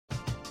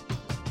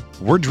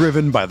We're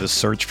driven by the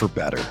search for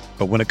better.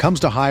 But when it comes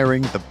to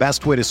hiring, the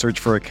best way to search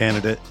for a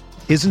candidate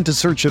isn't to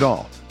search at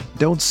all.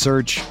 Don't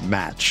search,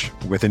 match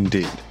with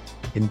Indeed.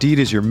 Indeed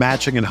is your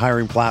matching and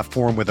hiring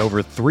platform with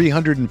over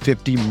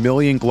 350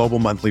 million global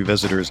monthly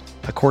visitors,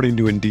 according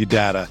to Indeed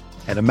data,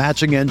 and a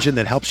matching engine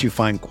that helps you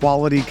find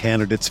quality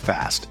candidates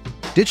fast.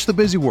 Ditch the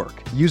busy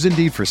work. Use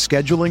Indeed for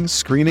scheduling,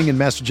 screening, and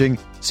messaging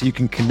so you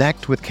can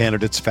connect with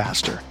candidates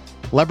faster.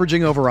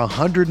 Leveraging over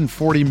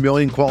 140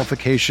 million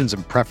qualifications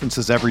and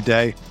preferences every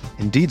day,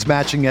 Indeed's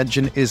matching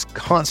engine is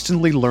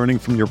constantly learning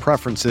from your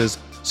preferences,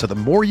 so the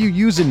more you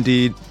use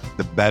Indeed,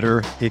 the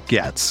better it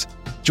gets.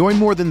 Join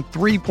more than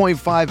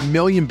 3.5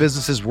 million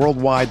businesses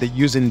worldwide that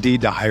use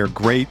Indeed to hire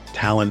great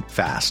talent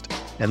fast.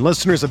 And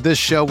listeners of this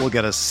show will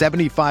get a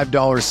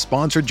 $75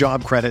 sponsored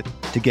job credit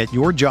to get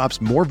your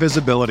jobs more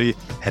visibility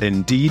at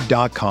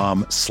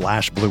Indeed.com/Blue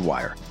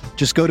Wire.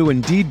 Just go to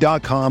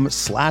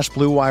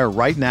Indeed.com/Blue Wire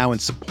right now and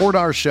support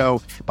our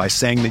show by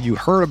saying that you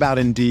heard about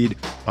Indeed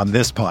on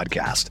this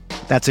podcast.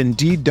 That's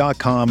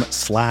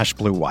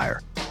Indeed.com/Blue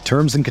Wire.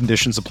 Terms and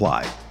conditions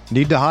apply.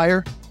 Need to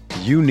hire?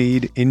 You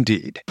need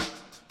Indeed.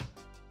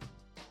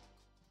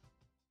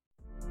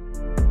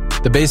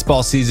 The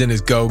baseball season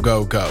is go,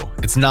 go, go.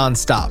 It's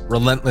nonstop,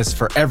 relentless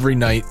for every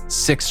night,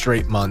 6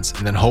 straight months,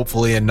 and then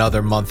hopefully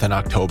another month in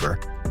October.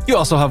 You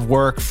also have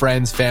work,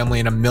 friends, family,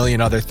 and a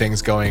million other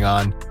things going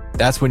on.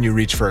 That's when you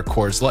reach for a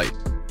Coors Light.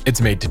 It's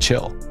made to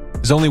chill.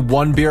 There's only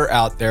one beer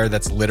out there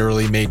that's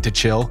literally made to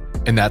chill,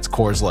 and that's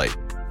Coors Light.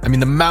 I mean,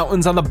 the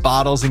mountains on the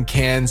bottles and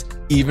cans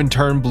even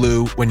turn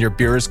blue when your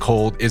beer is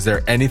cold. Is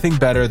there anything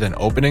better than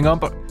opening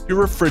up your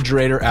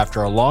refrigerator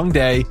after a long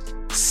day,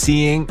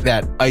 seeing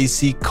that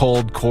icy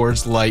cold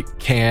Coors Light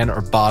can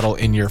or bottle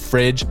in your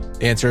fridge?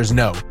 The answer is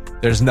no.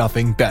 There's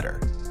nothing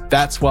better.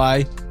 That's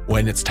why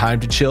when it's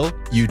time to chill,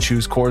 you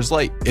choose Coors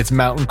Light. It's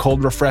mountain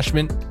cold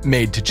refreshment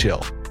made to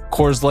chill.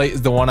 Coors Light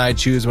is the one I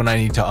choose when I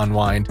need to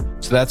unwind.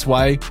 So that's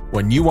why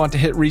when you want to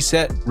hit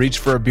reset, reach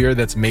for a beer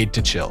that's made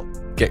to chill.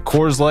 Get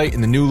Coors Light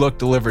in the new look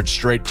delivered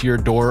straight to your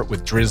door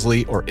with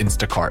Drizzly or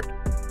Instacart.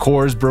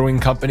 Coors Brewing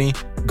Company,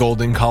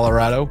 Golden,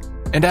 Colorado.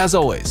 And as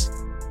always,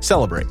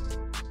 celebrate.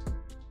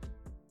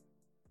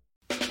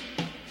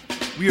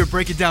 We are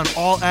breaking down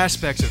all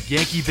aspects of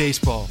Yankee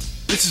baseball.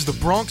 This is the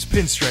Bronx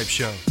Pinstripe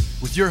Show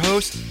with your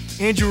hosts,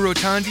 Andrew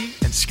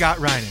Rotondi and Scott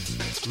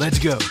Reinen. Let's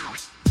go.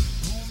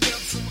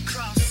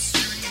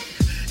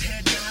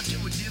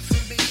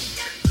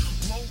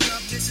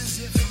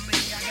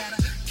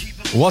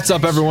 What's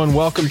up, everyone?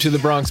 Welcome to the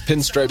Bronx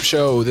Pinstripe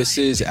Show. This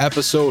is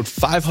episode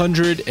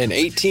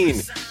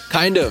 518.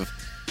 Kind of.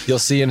 You'll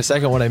see in a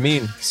second what I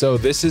mean. So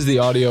this is the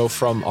audio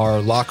from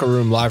our locker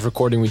room live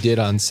recording we did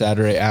on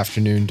Saturday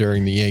afternoon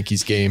during the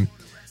Yankees game.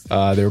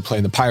 They were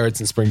playing the Pirates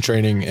in spring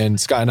training,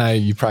 and Scott and I,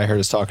 you probably heard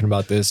us talking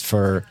about this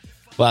for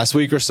last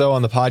week or so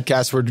on the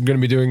podcast. We're going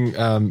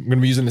to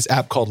be using this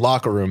app called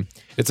Locker Room.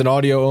 It's an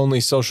audio-only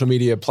social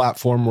media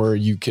platform where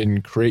you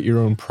can create your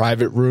own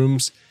private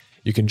rooms.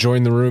 You can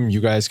join the room. You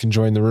guys can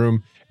join the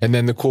room. And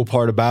then the cool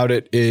part about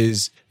it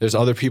is there's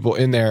other people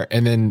in there,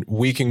 and then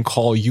we can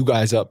call you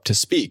guys up to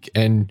speak,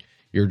 and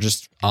you're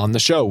just on the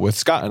show with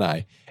Scott and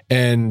I.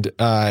 And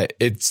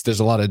there's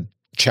a lot of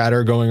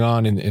chatter going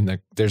on, and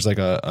there's like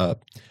a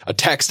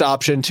text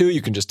option too.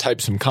 You can just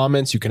type some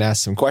comments. You can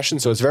ask some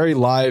questions. So it's very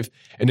live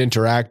and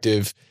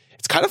interactive.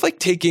 It's kind of like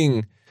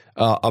taking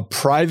a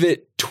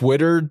private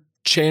Twitter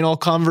channel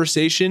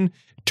conversation,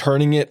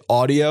 turning it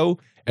audio.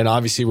 And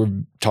obviously we're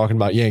talking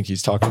about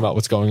Yankees, talking about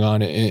what's going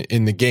on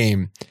in the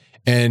game.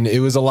 And it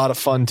was a lot of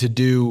fun to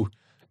do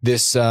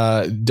this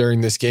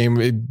during this game.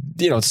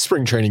 It's a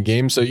spring training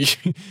game, so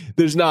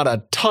there's not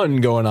a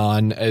ton going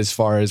on as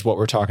far as what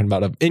we're talking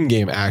about of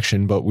in-game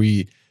action, but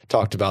we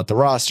talked about the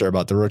roster,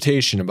 about the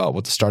rotation, about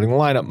what the starting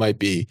lineup might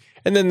be.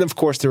 And then, of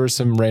course, there were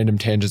some random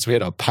tangents. We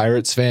had a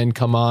Pirates fan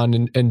come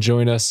on and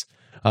join us.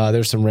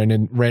 There's some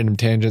random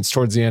tangents.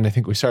 Towards the end, I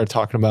think we started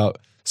talking about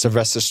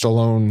Sylvester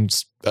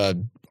Stallone's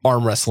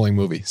arm wrestling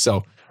movie.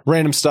 So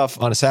random stuff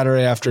on a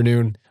Saturday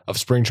afternoon of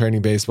spring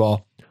training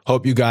baseball.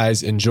 Hope you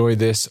guys enjoy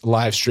this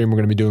live stream. We're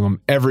going to be doing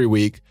them every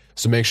week.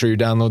 So make sure you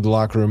download the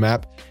Locker Room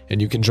app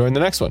and you can join the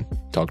next one.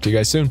 Talk to you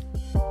guys soon.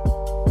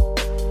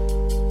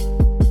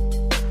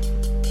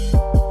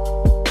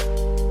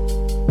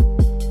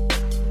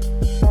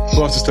 Who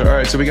wants to start? All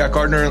right, so we got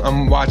Gardner.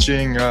 I'm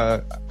watching.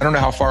 I don't know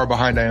how far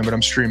behind I am, but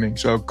I'm streaming.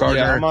 So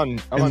Gardner I'm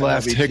in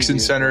left, Hicks in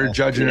center,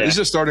 Judge. Yeah. This is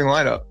a starting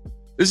lineup.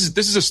 This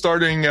is a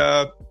starting,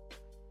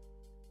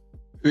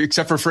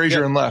 except for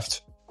Frazier in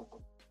left.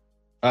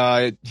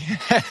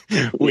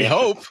 We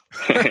hope.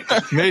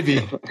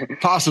 Maybe.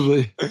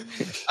 Possibly.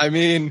 I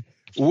mean,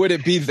 would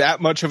it be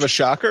that much of a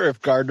shocker if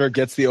Gardner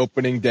gets the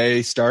opening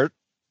day start?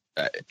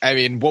 I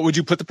mean, what would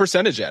you put the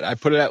percentage at? I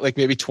put it at like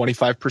maybe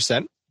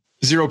 25%.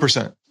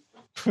 0%.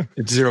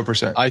 It's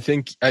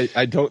 0%.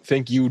 I don't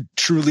think you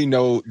truly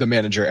know the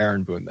manager,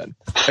 Aaron Boone, then.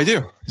 I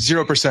do.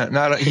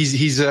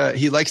 0%.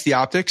 He likes the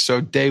optics.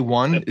 So day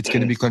one, it's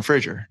going to be Clint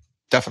Frazier.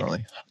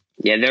 Definitely.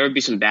 Yeah, there would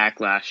be some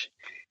backlash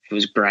if it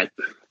was Brett.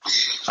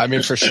 I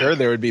mean, for sure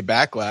there would be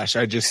backlash.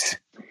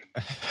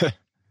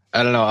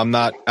 I don't know.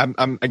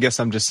 I guess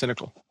I'm just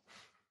cynical.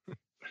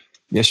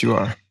 Yes, you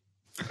are.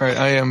 All right.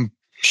 I am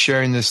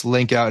sharing this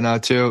link out now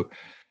too.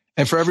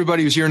 And for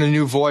everybody who's hearing a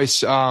new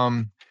voice, we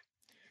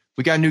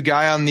got a new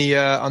guy on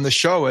the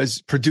show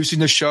as producing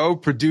the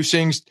show,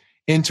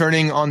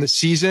 interning on the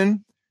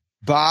season.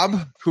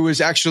 Bob, who is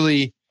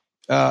actually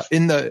a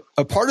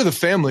part of the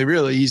family,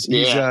 really.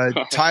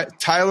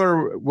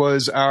 Tyler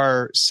was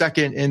our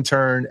second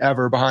intern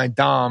ever behind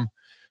Dom,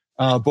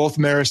 both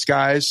Marist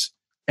guys.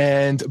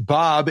 And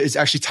Bob is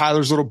actually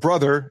Tyler's little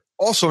brother,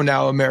 also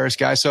now a Marist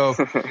guy. So,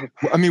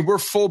 I mean, we're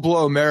full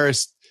blow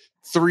Marist,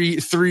 three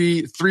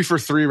for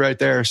three right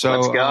there. So,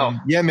 let's go.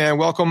 Yeah, man,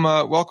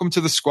 welcome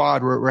to the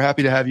squad. We're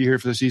happy to have you here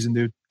for the season,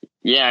 dude.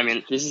 Yeah, I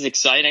mean, this is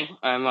exciting.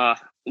 I'm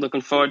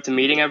looking forward to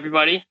meeting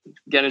everybody,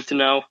 getting to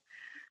know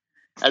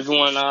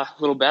everyone a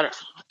little better.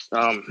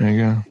 There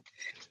you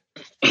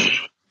go.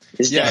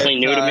 It's definitely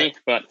new to me,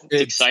 but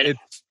it's exciting.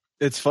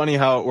 It's funny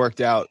how it worked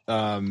out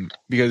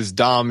because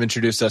Dom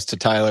introduced us to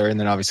Tyler, and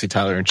then obviously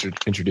Tyler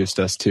introduced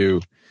us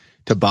to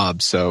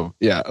Bob. So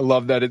yeah, I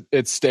love that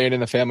it's staying in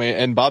the family,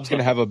 and Bob's going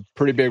to have a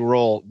pretty big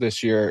role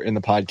this year in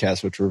the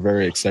podcast, which we're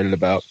very excited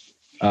about.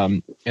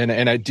 And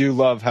I do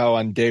love how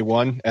on day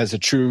one, as a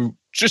true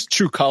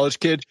college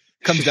kid,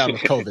 comes down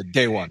with COVID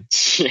day one.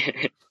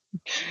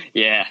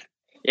 Yeah.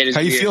 It is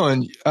how you weird.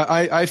 Feeling?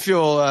 I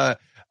feel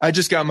I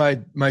just got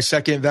my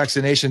second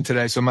vaccination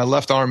today, so my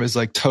left arm is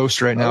like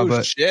toast right now.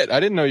 But shit, I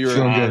didn't know you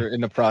were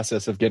in the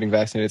process of getting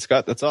vaccinated,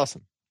 Scott. That's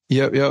awesome.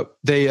 Yep.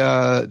 They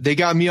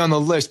got me on the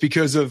list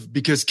because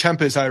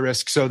Kemp is high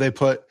risk, so they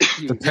put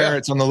the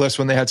parents on the list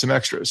when they had some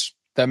extras.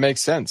 That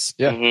makes sense.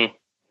 Yeah.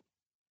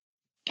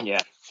 Mm-hmm. Yeah.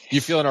 You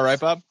feeling all right,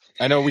 Bob?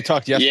 I know we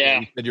talked yesterday. Yeah.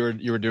 You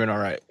said you were doing all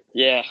right.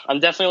 Yeah, I'm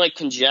definitely like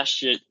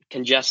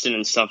congested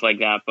and stuff like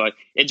that. But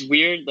it's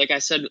weird. Like I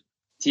said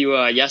to you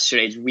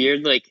yesterday, it's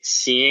weird like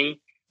seeing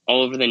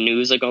all over the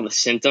news like all the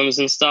symptoms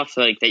and stuff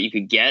like that you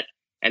could get,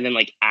 and then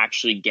like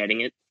actually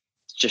getting it.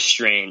 It's just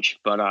strange.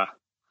 But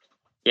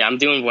yeah, I'm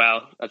doing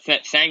well.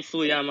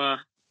 Thankfully, I'm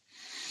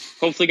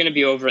hopefully going to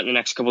be over it in the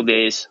next couple of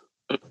days.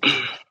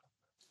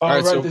 All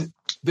right. So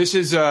this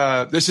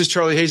is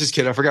Charlie Hayes'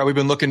 kid. I forgot. We've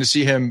been looking to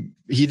see him.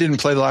 He didn't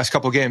play the last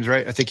couple of games,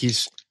 right? I think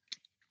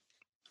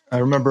I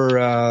remember.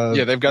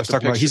 Yeah, they've got the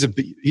talking about. He's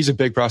a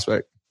big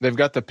prospect. They've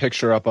got the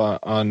picture up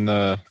on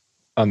the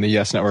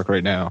Yes Network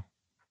right now.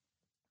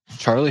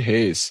 Charlie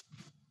Hayes.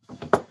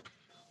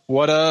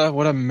 What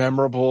a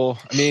memorable.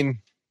 I mean,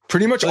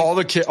 pretty much all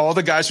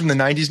the guys from the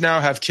 90s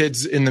now have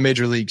kids in the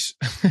major leagues,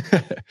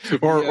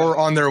 or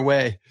on their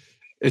way.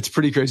 It's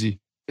pretty crazy.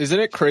 Isn't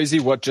it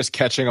crazy what just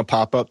catching a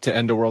pop-up to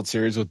end a World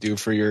Series will do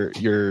for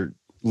your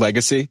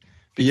legacy?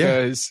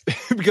 Because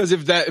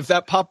if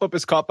that pop-up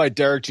is caught by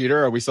Derek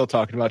Jeter, are we still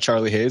talking about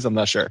Charlie Hayes? I'm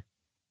not sure.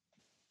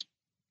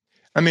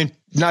 I mean,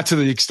 not to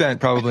the extent,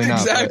 probably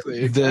not.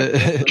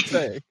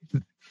 Exactly.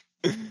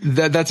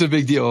 That's a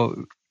big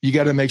deal. You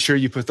got to make sure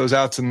you put those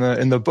outs in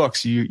the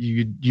books.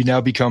 You now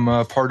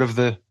become part of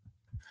the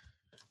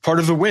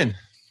win.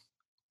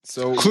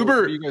 So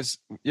Kluber,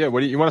 what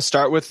do you want to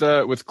start with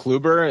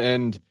Kluber?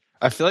 And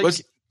I feel like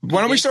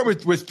why don't we start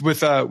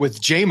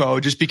with J-Mo,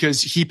 just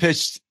because he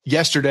pitched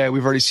yesterday.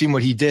 We've already seen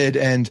what he did,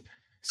 and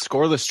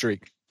scoreless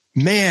streak.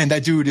 Man,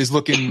 that dude is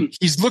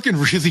he's looking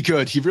really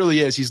good. He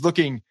really is. He's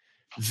looking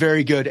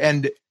very good.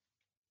 And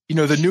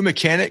the new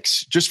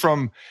mechanics, just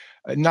from,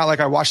 not like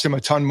I watched him a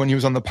ton when he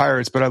was on the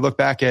Pirates, but I look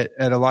back at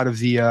a lot of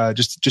the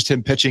just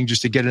him pitching,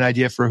 just to get an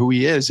idea for who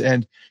he is.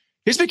 And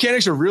his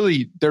mechanics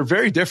they're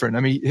very different. I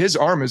mean, his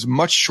arm is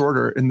much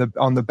shorter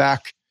on the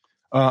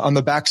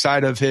back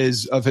side of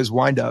his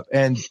windup,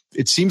 and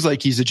it seems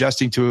like he's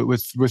adjusting to it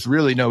with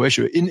really no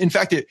issue. In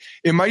fact,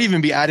 it might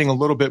even be adding a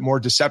little bit more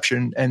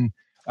deception and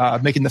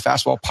making the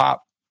fastball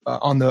pop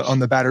on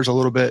the batters a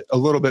little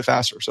bit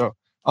faster. So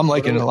I'm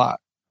liking it a lot.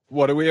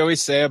 What do we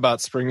always say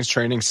about spring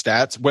training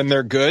stats? When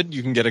they're good,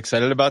 you can get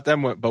excited about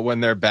them, but when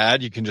they're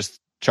bad, you can just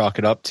chalk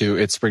it up to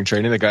it's spring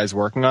training. The guy's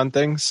working on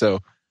things.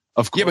 So,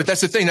 of course. Yeah, but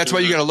that's the thing. That's why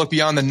you got to look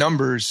beyond the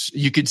numbers.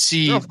 You could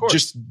see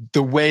just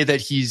the way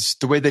that he's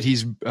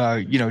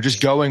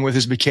just going with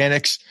his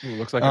mechanics,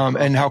 looks like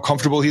and how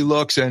comfortable he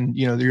looks. And,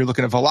 you're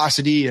looking at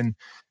velocity, and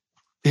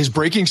his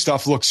breaking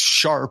stuff looks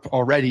sharp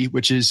already,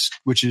 which is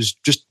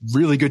just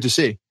really good to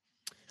see.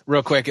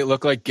 Real quick, it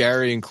looked like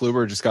Gary and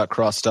Kluber just got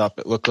crossed up.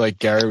 It looked like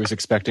Gary was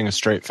expecting a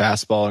straight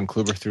fastball and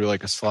Kluber threw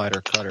like a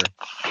slider cutter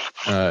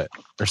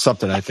or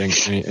something, I think,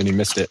 and he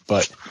missed it.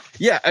 But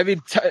yeah, I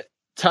mean,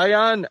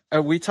 Taillon,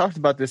 we talked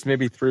about this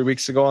maybe 3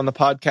 weeks ago on the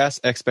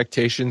podcast,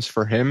 expectations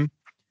for him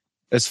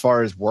as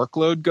far as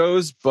workload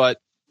goes. But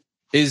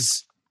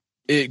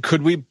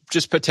could we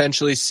just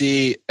potentially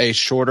see a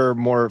shorter,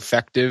 more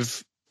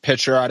effective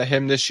pitcher out of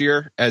him this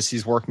year as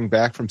he's working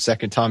back from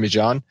second Tommy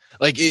John?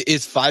 Like,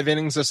 is 5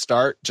 innings a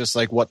start just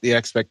like what the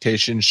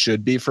expectation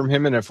should be from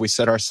him? And if we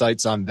set our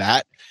sights on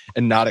that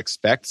and not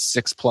expect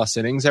 6+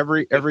 innings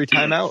every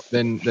time out,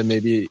 then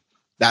maybe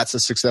that's a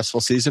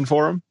successful season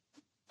for him.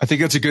 I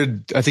think it's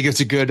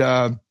a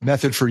good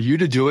method for you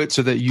to do it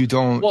so that you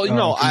don't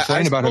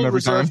complain about him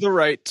every time. I reserve the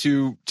right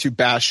to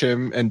bash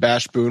him and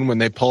bash Boone when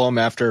they pull him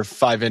after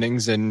 5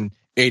 innings and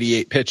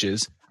 88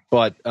 pitches.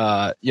 But,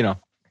 I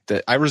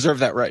reserve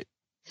that right.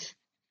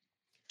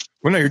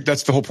 Well, no,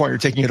 that's the whole point. You're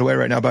taking it away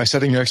right now by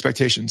setting your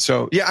expectations.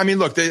 So, yeah, I mean,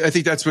 look, I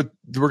think that's what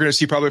we're going to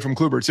see probably from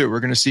Kluber, too. We're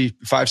going to see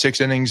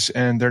 5-6 innings,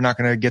 and they're not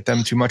going to get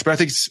them too much. But I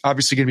think it's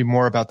obviously going to be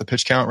more about the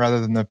pitch count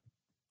rather than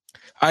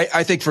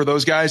I think for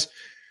those guys,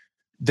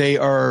 they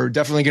are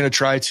definitely going to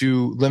try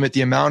to limit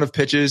the amount of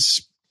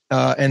pitches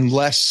and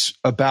less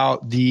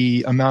about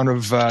the amount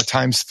of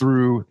times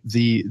through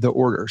the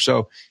order.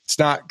 So it's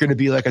not going to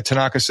be like a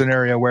Tanaka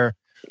scenario where,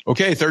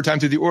 okay, third time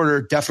through the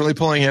order, definitely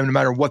pulling him no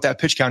matter what that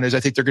pitch count is. I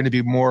think they're going to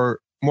be more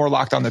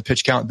locked on the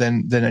pitch count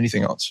than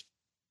anything else.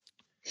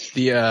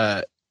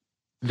 Remember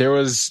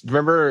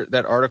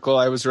that article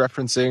I was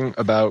referencing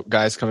about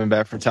guys coming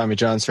back from Tommy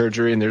John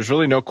surgery, and there's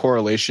really no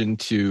correlation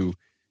to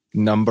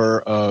number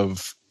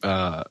of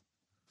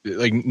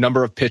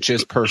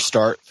pitches per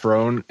start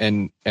thrown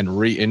and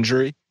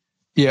re-injury.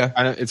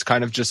 Yeah. It's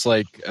kind of just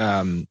like,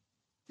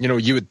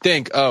 you would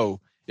think,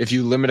 if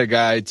you limit a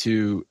guy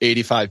to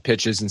 85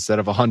 pitches instead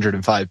of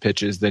 105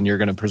 pitches, then you're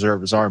going to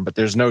preserve his arm, but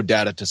there's no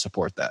data to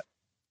support that.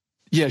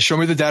 Yeah. Show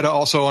me the data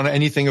also on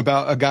anything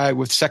about a guy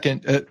with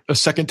a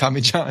second Tommy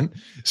John.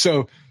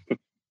 So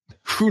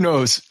who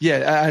knows?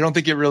 Yeah. I don't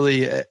think it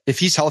really, if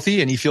he's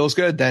healthy and he feels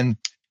good, then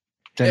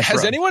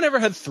has anyone ever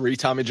had 3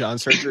 Tommy John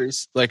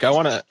surgeries? Like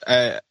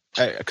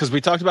because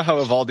we talked about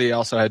how Evaldi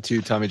also had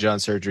 2 Tommy John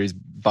surgeries,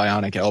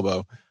 bionic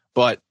elbow,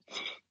 but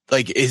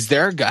like, is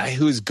there a guy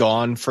who's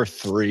gone for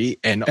 3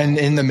 and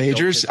in the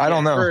majors? I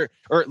don't know,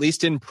 or at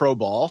least in pro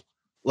ball.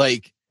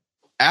 Like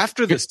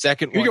after the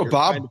second, here you go,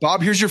 Bob.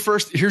 Bob, here's your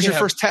first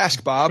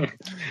task, Bob.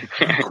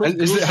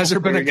 Has there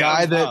been a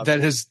guy that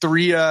has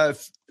 3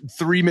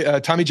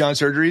 Tommy John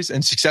surgeries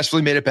and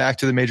successfully made it back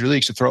to the major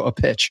leagues to throw a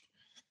pitch?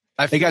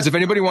 Hey guys, if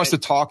anybody wants to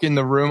talk in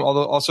the room,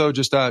 although also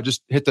just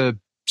hit the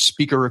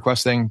speaker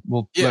request thing.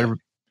 We'll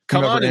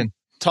come on and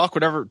talk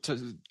whatever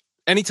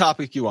any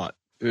topic you want.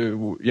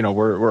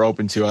 We're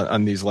open to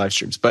on these live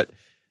streams. But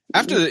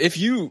after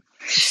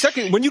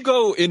when you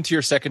go into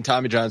your second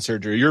Tommy John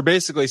surgery, you're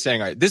basically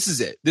saying, all right, this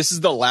is it. This is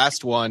the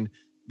last one.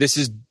 This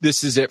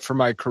is it for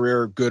my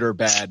career, good or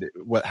bad,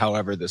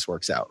 however this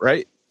works out,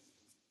 right?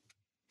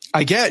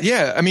 I get,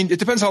 yeah. I mean, it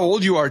depends how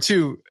old you are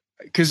too,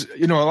 because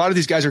a lot of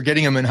these guys are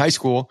getting them in high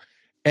school.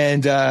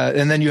 And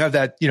then you have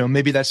that,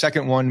 maybe that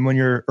second one when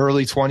you're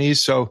early 20s.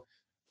 So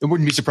it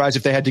wouldn't be surprised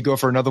if they had to go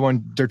for another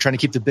one. They're trying to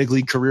keep the big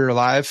league career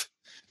alive,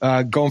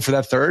 going for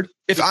that third.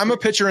 If I'm a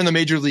pitcher in the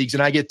major leagues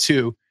and I get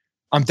 2,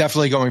 I'm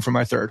definitely going for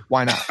my third.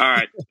 Why not? All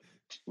right.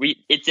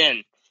 It's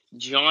in.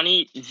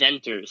 Johnny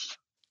Venters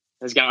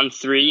has gotten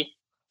 3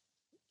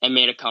 and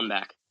made a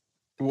comeback.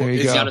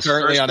 He got his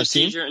first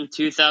procedure in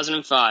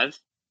 2005.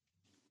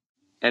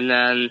 And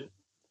then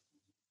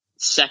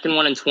second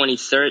one in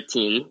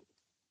 2013.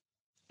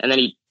 And then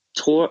he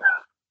tore,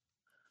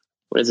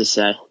 what does it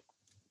say?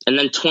 And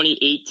then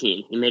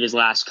 2018, he made his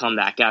last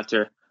comeback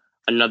after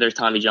another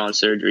Tommy John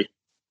surgery.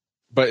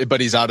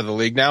 But he's out of the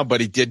league now, but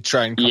he did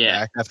try and come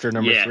back after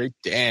number 3.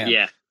 Damn.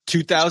 Yeah.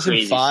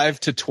 2005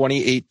 to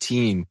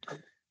 2018.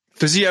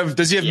 Does he have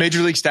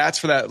major league stats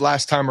for that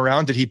last time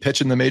around? Did he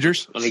pitch in the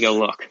majors? Let me go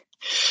look.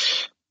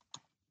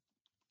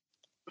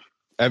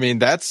 I mean,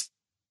 that's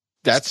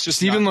just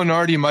Steven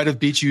Lenardi might have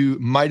beat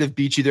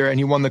you there, and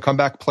he won the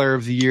comeback player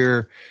of the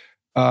year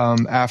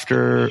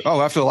after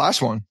the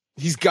last one.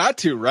 He's got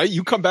to, right?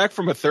 You come back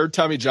from a third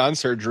Tommy John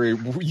surgery,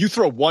 you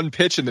throw 1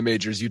 pitch in the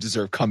majors, you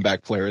deserve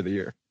comeback player of the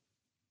year.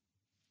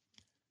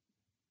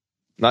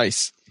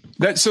 Nice.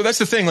 That's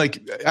the thing. Like,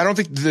 I don't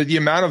think the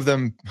amount of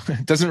them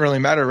doesn't really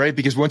matter, right?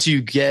 Because once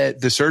you get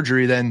the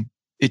surgery, then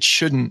it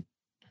shouldn't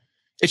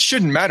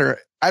matter.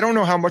 I don't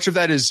know how much of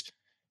that is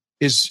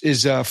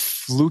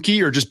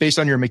fluky or just based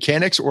on your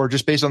mechanics or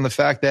just based on the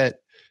fact that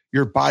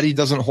your body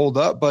doesn't hold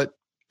up. But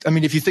I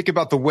mean, if you think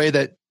about the way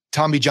that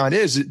Tommy John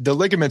is, the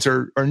ligaments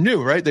are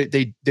new, right?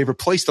 They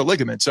replaced the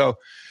ligament. So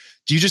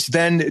do you just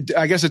then,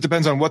 I guess it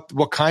depends on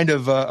what kind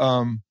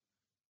of,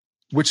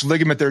 which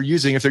ligament they're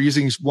using. If they're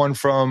using one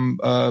from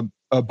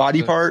a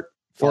body part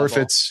or if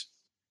it's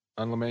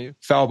on LeMahieu.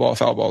 Foul ball,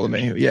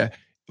 LeMahieu. Yeah.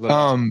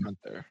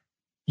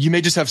 You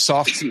may just have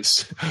soft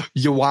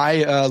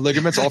UI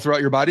ligaments all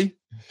throughout your body.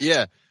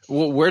 Yeah.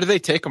 Well, where do they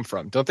take them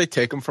from? Don't they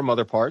take them from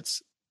other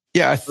parts?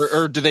 Yeah.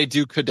 Or do they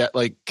do cadaver?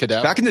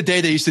 Back in the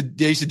day, they used to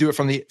do it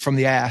from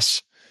the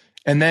ass.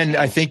 And then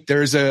I think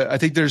there's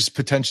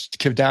potential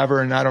cadaver,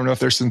 and I don't know if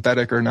they're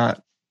synthetic or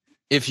not.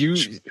 If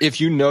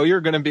you know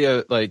you're going to be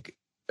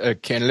a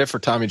candidate for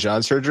Tommy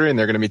John surgery and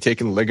they're going to be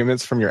taking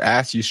ligaments from your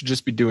ass, you should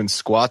just be doing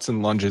squats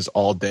and lunges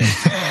all day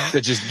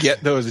to just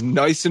get those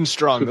nice and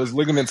strong, those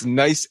ligaments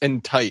nice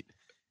and tight.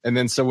 And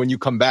then so when you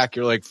come back,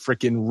 you're like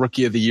freaking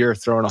rookie of the year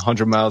throwing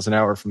 100 miles an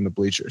hour from the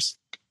bleachers.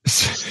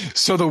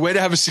 So the way to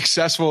have a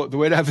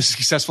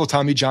successful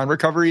Tommy John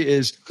recovery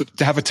is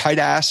to have a tight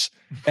ass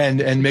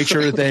and make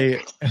sure that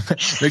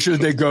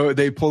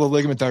they pull the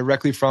ligament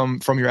directly from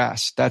your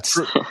ass.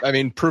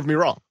 Prove me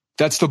wrong.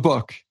 That's the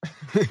book.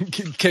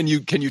 Can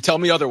you tell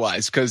me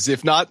otherwise? Because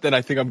if not, then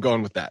I think I'm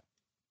going with that.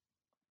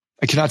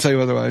 I cannot tell you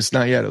otherwise.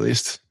 Not yet, at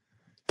least.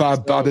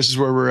 Bob, this is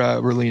where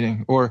we're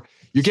leaning. Or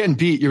you're getting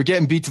beat. You're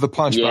getting beat to the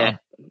punch, Bob.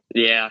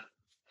 Yeah.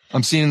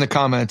 I'm seeing in the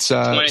comments.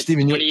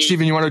 Steven,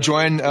 you want to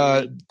join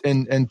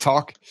and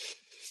talk,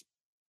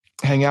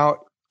 hang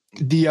out?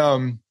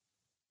 Who's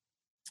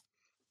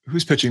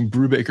pitching?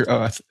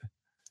 Brubaker.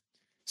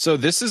 So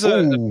this is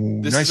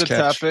a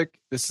topic.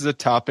 This is a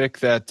topic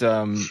that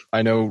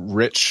I know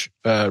Rich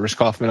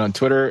Kaufman on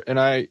Twitter and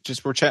I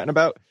just were chatting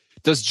about.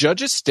 Does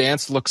Judge's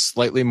stance look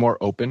slightly more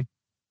open?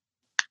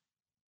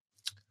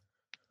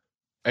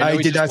 I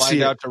did not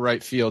see it out to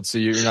right field, so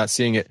you're not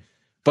seeing it,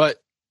 but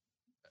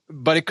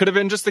it could have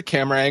been just the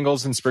camera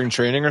angles in spring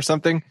training or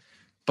something.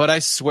 But I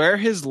swear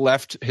his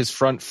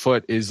front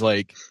foot is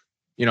like,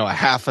 a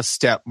half a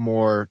step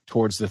more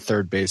towards the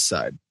third base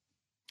side.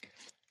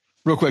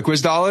 Real quick,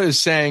 Wizdala is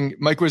saying,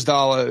 Mike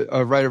Wizdala,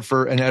 a writer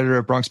for an editor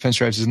at Bronx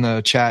Pinstripes, is in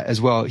the chat as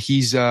well.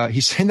 He's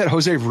saying that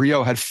Jose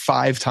Rio had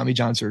 5 Tommy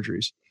John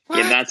surgeries. What?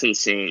 Yeah, that's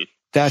insane.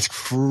 That's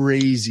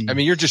crazy. I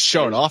mean, you're just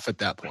showing off at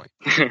that point.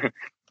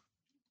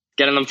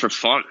 Getting them for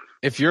fun.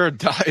 If you're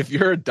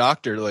a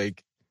doctor,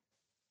 like,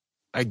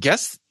 I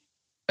guess,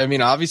 I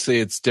mean, obviously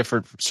it's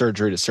different from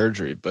surgery to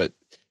surgery, but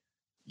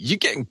you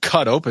getting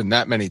cut open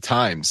that many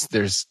times,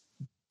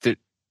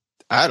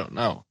 I don't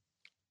know.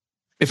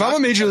 If I'm a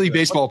Major League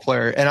Baseball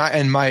player and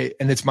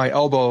it's my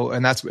elbow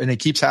and it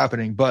keeps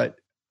happening, but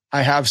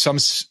I have some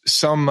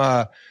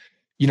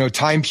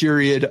time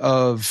period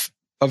of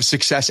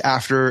success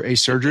after a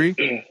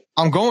surgery,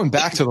 I'm going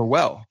back to the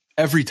well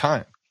every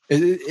time.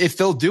 If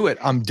they'll do it,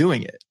 I'm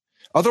doing it.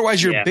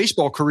 Otherwise, your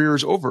baseball career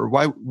is over.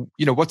 Why?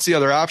 What's the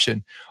other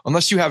option?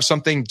 Unless you have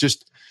something,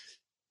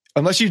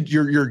 unless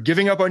you're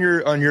giving up on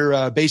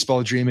your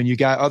baseball dream and you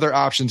got other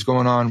options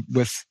going on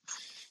with,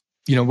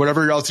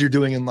 whatever else you're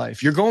doing in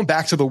life, you're going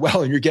back to the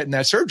well and you're getting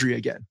that surgery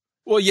again.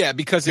 Well, yeah,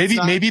 because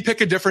maybe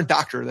pick a different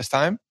doctor this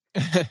time.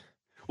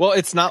 Well,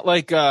 it's not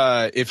like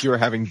if you were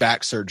having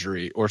back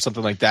surgery or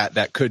something like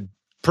that could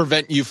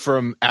prevent you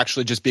from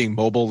actually just being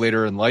mobile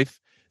later in life.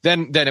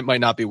 Then it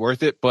might not be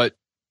worth it. But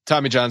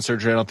Tommy John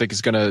surgery, I don't think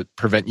is going to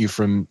prevent you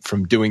from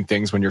doing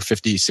things when you're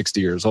 50,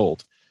 60 years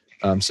old.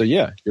 So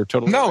yeah, you're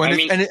totally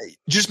right.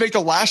 Just make the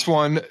last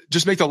one.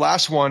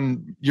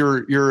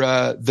 You're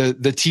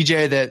the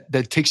TJ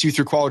that takes you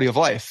through quality of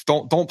life.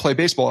 Don't play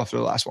baseball after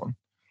the last one.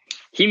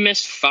 He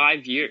missed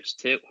 5 years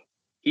too.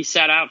 He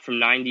sat out from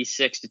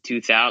 96 to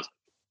 2000,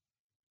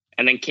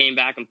 and then came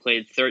back and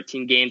played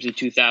 13 games in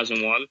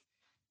 2001,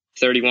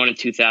 31 in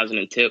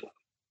 2002.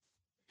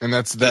 And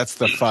that's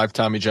the 5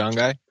 Tommy John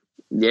guy.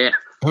 Yeah.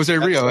 Jose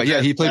Rio.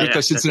 Yeah, he played with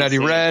the Cincinnati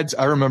Reds.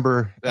 I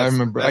remember.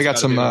 I got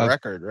some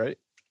record, right?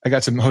 I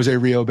got some Jose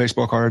Rio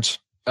baseball cards.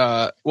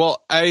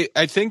 Well, I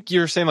think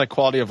you're saying like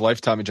quality of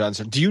life Tommy John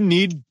surgery. Do you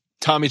need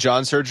Tommy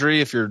John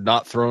surgery if you're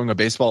not throwing a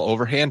baseball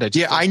overhand?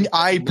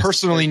 I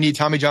personally need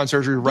Tommy John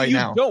surgery right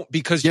now. Don't,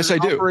 because you're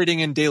operating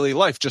in daily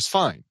life just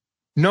fine.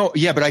 No,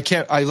 yeah, but I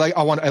can't. I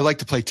like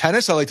to play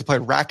tennis. I like to play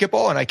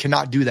racquetball, and I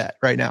cannot do that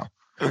right now.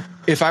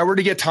 If I were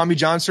to get Tommy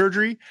John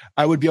surgery,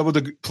 I would be able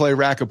to play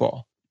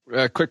racquetball.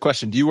 Quick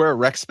question: do you wear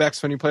rec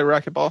specs when you play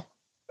racquetball?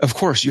 Of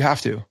course, you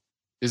have to.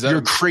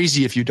 You're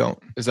crazy if you don't.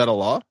 Is that a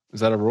law?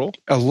 Is that a rule?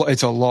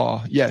 It's a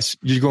law. Yes,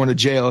 you're going to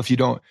jail if you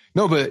don't.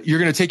 No, but you're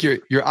going to take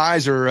your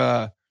eyes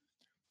are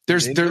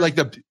they're like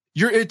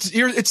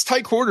it's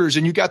tight quarters,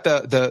 and you got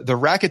the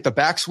racket, the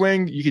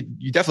backswing.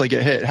 You definitely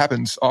get hit. It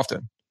happens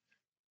often.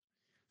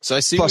 So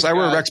I see. Plus, I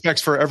wear rec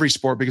specs for every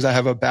sport because I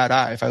have a bad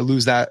eye. If I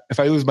lose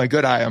my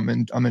good eye, I'm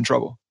in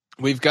trouble.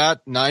 We've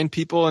got 9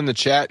 people in the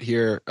chat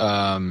here.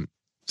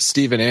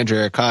 Steven,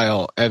 Andrea,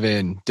 Kyle,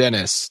 Evan,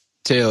 Dennis,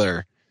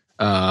 Taylor,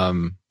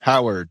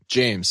 Howard,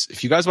 James.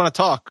 If you guys want to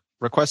talk,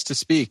 request to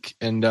speak,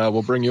 and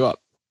we'll bring you up.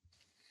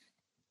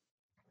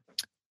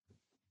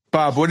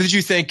 Bob, what did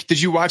you think?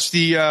 Did you watch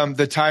the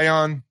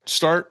Tyon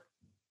start?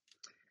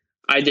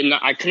 I did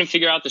not. I couldn't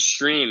figure out the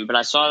stream, but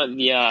I saw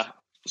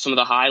some of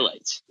the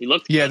highlights. He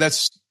looked good.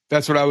 That's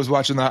what I was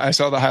watching. I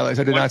saw the highlights.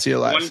 I did not see it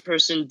live. One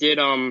person did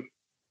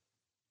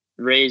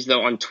raise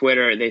though on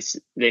Twitter.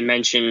 They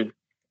mentioned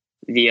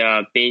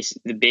the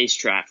base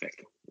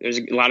traffic. There's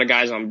a lot of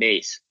guys on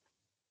base.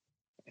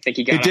 I think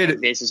he got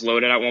bases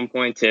loaded at one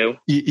point too.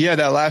 Yeah,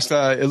 that last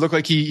it looked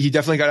like he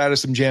definitely got out of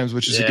some jams,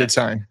 which is a good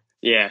sign.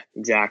 Yeah,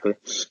 exactly.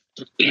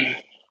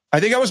 I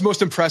think I was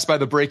most impressed by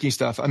the breaking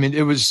stuff. I mean,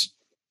 it was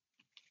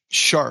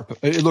sharp.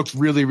 It looked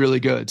really, really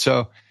good.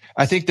 So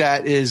I think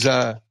that is.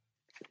 I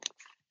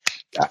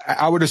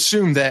would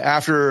assume that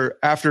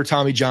after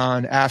Tommy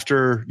John,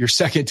 after your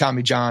second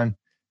Tommy John,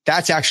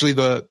 that's actually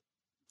the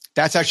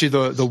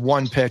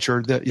one pitch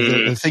or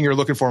the thing you're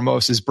looking for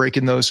most is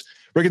breaking those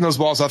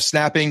balls off,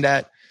 snapping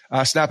that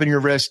snapping your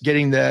wrist,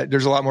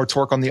 there's a lot more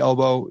torque on the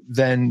elbow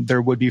than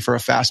there would be for a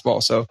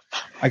fastball. So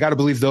I got to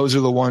believe those are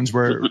the ones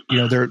where,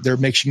 they're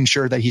making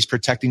sure that he's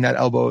protecting that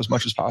elbow as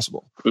much as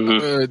possible.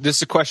 Mm-hmm. This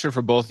is a question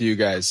for both of you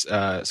guys.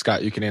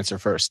 Scott, you can answer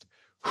first.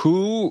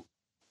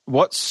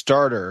 What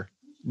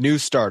new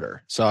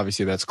starter? So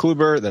obviously that's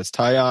Kluber, that's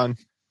Taillon.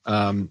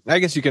 I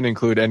guess you can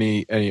include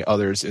any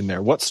others in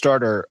there. What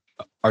starter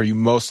are you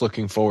most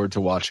looking forward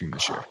to watching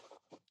this year?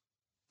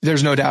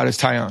 There's no doubt it's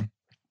Taillon.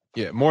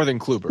 Yeah, more than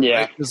Kluber.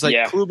 Yeah, right? It's like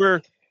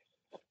Kluber.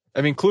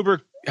 I mean,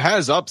 Kluber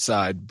has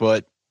upside,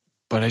 but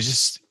I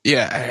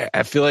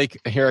feel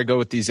like here I go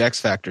with these X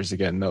factors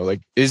again, though.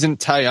 Like, isn't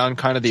Taillon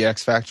kind of the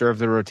X factor of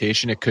the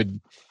rotation? It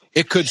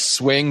could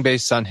swing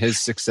based on his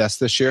success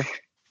this year.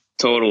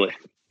 Totally.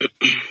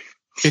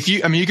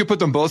 You could put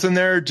them both in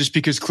there just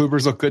because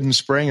Kluber's look good in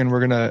spring, and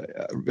we're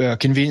gonna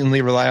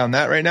conveniently rely on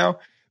that right now.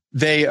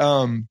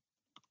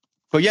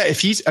 But yeah,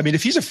 if he's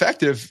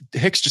effective,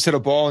 Hicks just hit a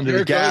ball into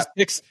the gap.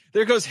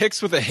 There goes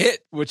Hicks with a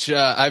hit, which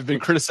I've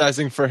been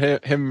criticizing for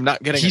him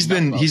not getting. He's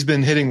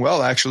been hitting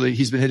well, actually.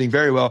 He's been hitting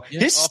very well. Yeah,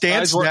 his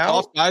stance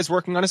now. Guys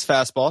working on his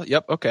fastball.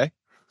 Yep. Okay.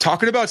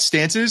 Talking about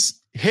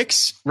stances,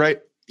 Hicks,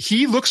 right?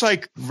 He looks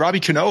like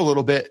Robbie Cano a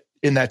little bit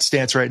in that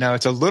stance right now.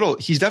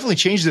 He's definitely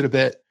changed it a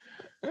bit.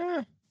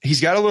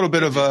 He's got a little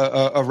bit of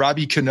a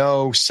Robbie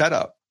Cano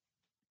setup.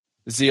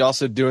 Is he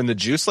also doing the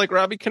juice like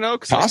Robbie Cano?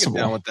 Possible. I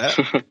get down with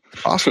that.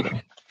 Possible.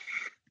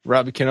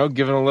 Robbie Cano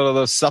giving a little of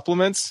those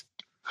supplements.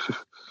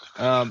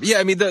 The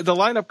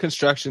lineup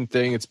construction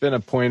thing, it's been a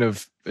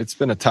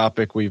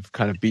topic we've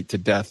kind of beat to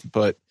death,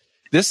 but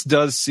this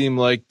does seem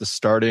like the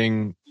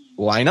starting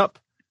lineup.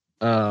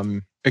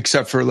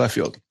 Except for left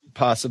field.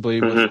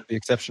 Possibly with the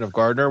exception of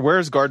Gardner. Where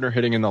is Gardner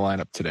hitting in the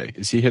lineup today?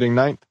 Is he hitting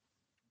ninth?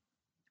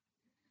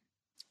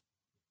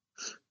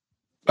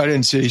 I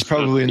didn't see. He's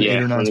probably in the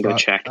 8 or 9 spot.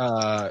 Check.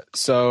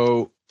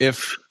 So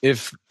if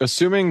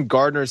assuming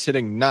Gardner's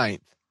hitting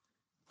ninth,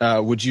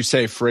 would you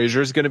say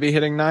Frazier's going to be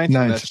hitting ninth?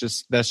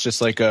 That's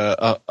just like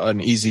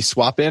an easy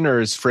swap in, or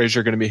is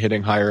Frazier going to be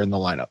hitting higher in the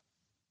lineup?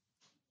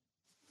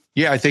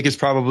 Yeah, I think he's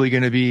probably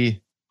going to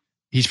be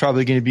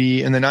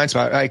in the 9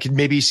 spot. I could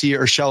maybe see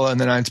Urshela in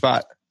the 9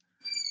 spot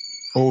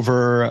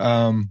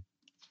over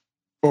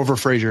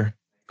Frazier,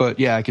 but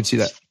yeah, I could see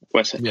that.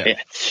 Yeah.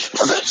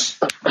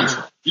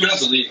 You have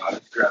to leave.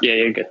 Yeah,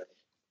 you're good.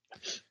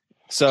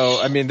 So,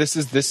 I mean, this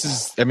is the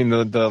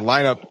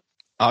lineup,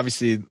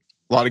 obviously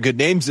a lot of good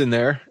names in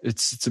there.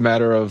 It's a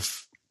matter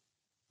of,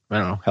 I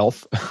don't know,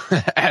 health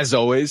as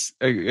always,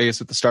 I guess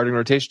with the starting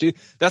rotation.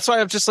 That's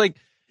why I'm just like,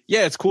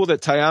 yeah, it's cool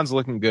that Taillon's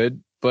looking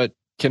good, but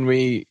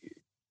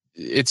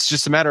it's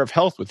just a matter of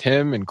health with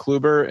him and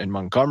Kluber and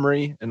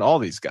Montgomery and all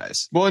these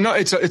guys. Well, no,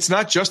 it's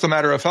not just a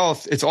matter of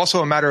health. It's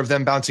also a matter of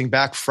them bouncing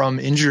back from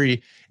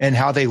injury and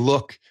how they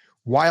look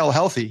while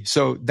healthy.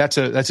 So that's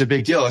a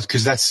big deal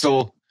because that's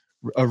still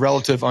a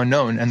relative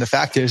unknown. And the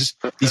fact is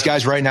these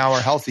guys right now are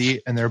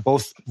healthy and they're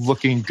both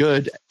looking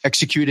good,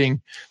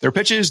 executing their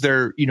pitches.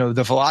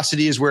 The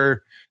velocity is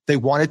where they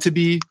want it to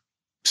be.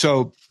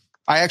 So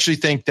I actually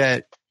think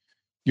that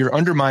you're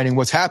undermining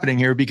what's happening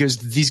here because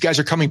these guys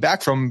are coming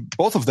back from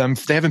both of them.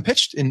 They haven't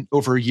pitched in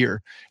over a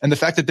year. And the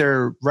fact that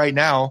they're right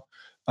now,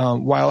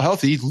 while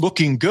healthy,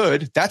 looking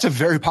good, that's a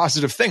very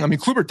positive thing. I mean,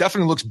 Kluber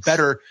definitely looks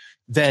better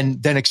than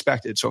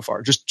expected so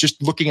far.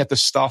 Just looking at the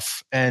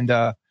stuff and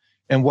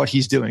what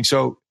he's doing.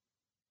 So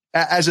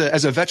as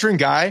a veteran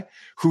guy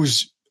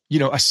who's,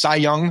 a Cy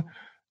Young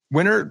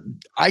winner,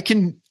 I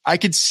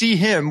could see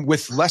him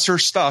with lesser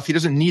stuff. He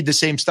doesn't need the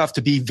same stuff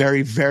to be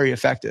very, very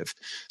effective.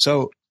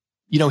 So,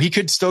 he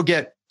could still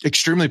get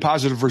extremely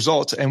positive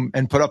results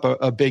and put up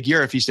a big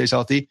year if he stays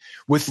healthy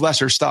with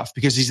lesser stuff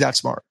because he's that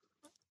smart.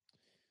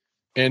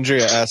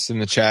 Andrea asked in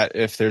the chat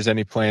if there's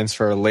any plans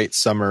for a late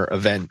summer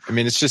event. I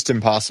mean, it's just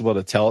impossible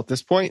to tell at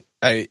this point.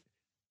 I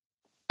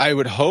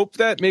would hope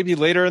that maybe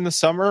later in the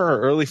summer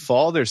or early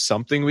fall, there's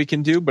something we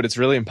can do, but it's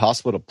really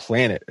impossible to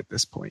plan it at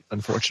this point,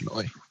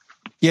 unfortunately.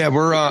 Yeah,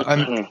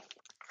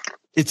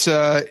 it's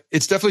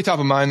definitely top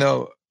of mind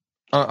though.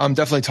 I'm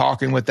definitely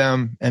talking with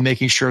them and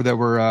making sure that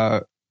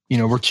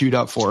we're queued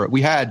up for it.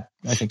 We had,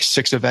 I think,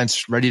 6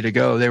 events ready to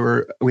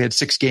go. We had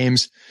 6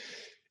 games.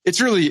 It's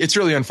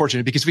really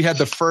unfortunate because we had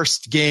the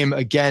first game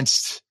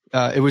against,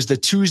 it was the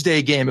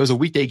Tuesday game. It was a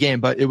weekday game,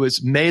 but it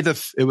was May the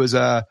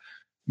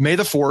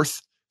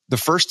 4th, the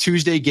first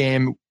Tuesday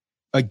game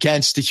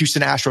against the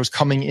Houston Astros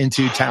coming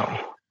into town.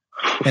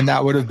 And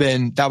that would have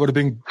been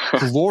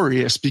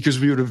glorious because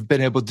we would have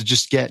been able to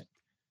just get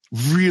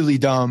really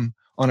dumb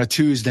on a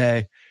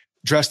Tuesday,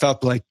 dressed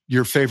up like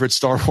your favorite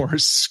Star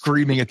Wars,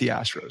 screaming at the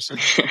Astros.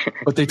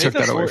 But they took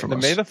that away from us.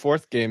 The May the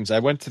 4th games, I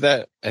went to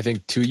that, I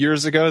think 2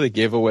 years ago. They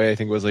gave away, I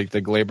think it was like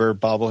the Glaber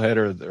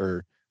bobblehead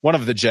or one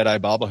of the Jedi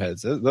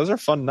bobbleheads. Those are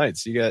fun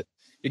nights. It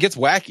gets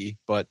wacky,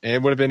 but it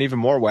would have been even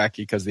more wacky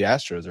because the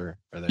Astros are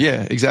there.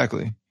 Yeah,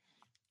 exactly.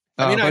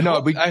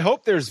 I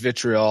hope there's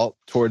vitriol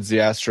towards the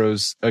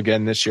Astros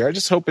again this year. I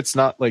just hope it's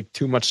not like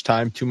too much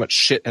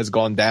shit has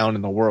gone down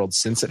in the world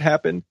since it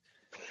happened.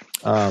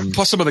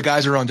 Plus, some of the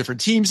guys are on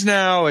different teams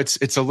now.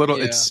 It's a little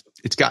it's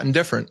gotten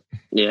different.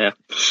 Yeah,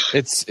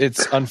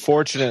 it's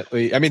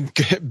unfortunately. I mean,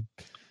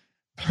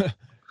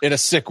 in a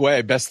sick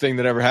way, best thing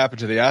that ever happened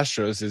to the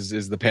Astros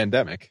is the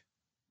pandemic.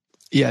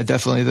 Yeah,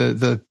 definitely.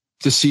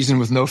 The season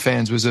with no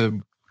fans was a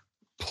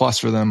plus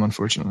for them,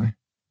 unfortunately.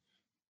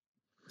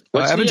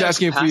 Evan's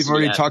asking if we've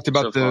already talked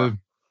about the.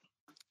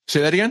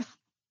 Say that again.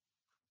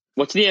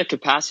 What's the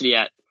capacity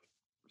at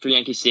for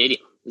Yankee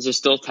Stadium? Is it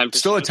still 10%?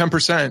 Still at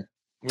 10%.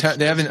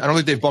 They haven't. I don't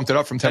think they've bumped it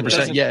up from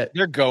 10% yet.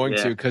 They're going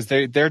to, because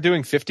they're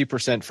doing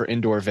 50% for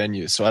indoor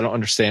venues. So I don't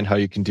understand how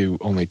you can do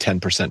only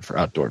 10% for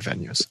outdoor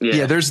venues.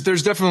 Yeah, there's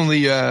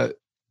definitely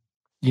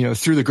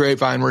through the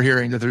grapevine we're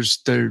hearing that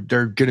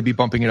they're going to be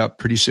bumping it up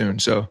pretty soon.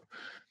 So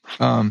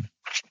I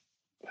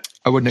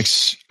wouldn't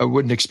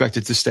expect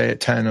it to stay at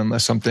 10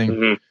 unless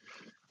something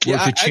were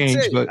to change.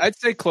 I'd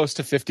say close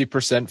to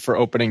 50% for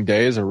opening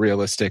day is a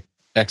realistic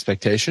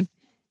expectation.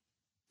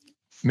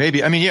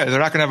 Maybe. I mean, they're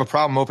not going to have a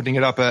problem opening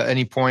it up at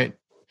any point.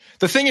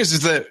 The thing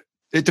is that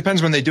it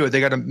depends when they do it. They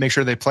got to make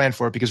sure they plan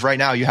for it, because right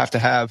now you have to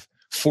have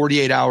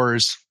 48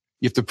 hours.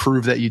 You have to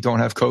prove that you don't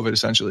have COVID,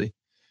 essentially,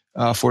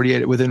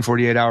 within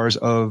 48 hours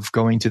of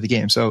going to the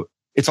game. So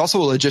it's also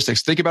a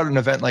logistics. Think about an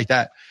event like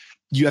that.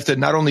 You have to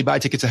not only buy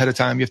tickets ahead of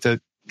time, you have to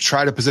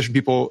try to position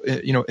people,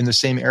 in the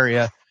same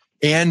area,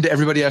 and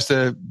everybody has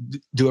to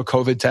do a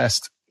COVID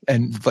test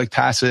and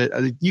pass it.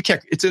 You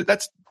can't.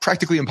 That's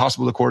practically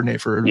impossible to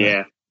coordinate for.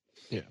 Yeah.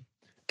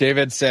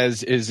 David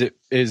says, did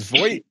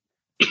Voit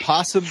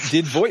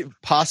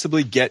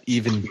possibly get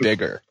even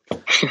bigger?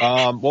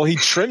 Well, he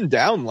trimmed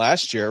down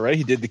last year, right?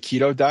 He did the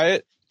keto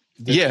diet.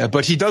 Yeah,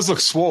 but he does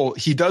look swole.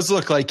 He does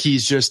look like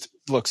he's just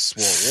looks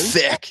swollen,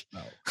 thick.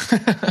 No.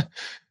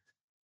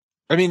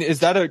 I mean, is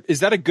that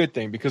a good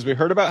thing? Because we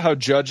heard about how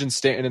Judge and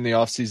Stanton in the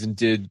offseason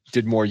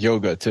did more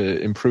yoga to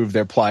improve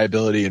their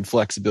pliability and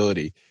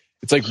flexibility.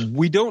 It's like,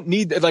 we don't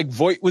need,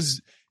 Voit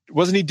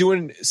wasn't he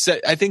doing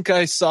I think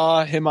I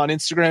saw him on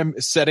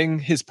Instagram setting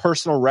his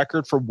personal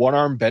record for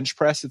one-arm bench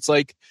press. It's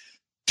like,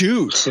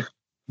 dude,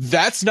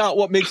 that's not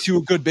what makes you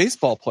a good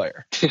baseball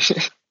player.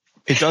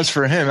 It does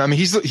for him. I mean,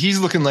 he's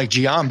looking like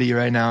Giambi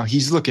right now.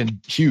 He's looking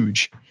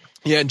huge.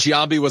 Yeah, and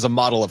Giambi was a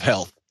model of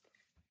health.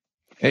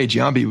 Hey,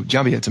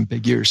 Giambi had some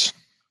big years.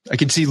 I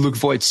can see Luke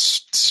Voit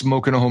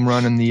smoking a home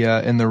run in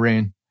the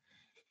rain,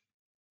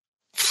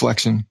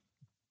 flexing.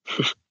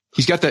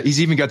 He's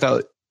even got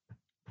that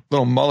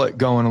little mullet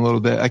going a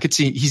little bit. I could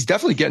see he's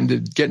definitely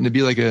getting to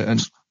be like a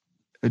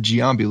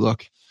Giambi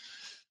look.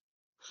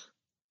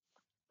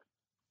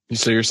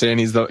 So you're saying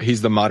he's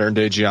the modern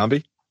day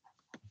Giambi?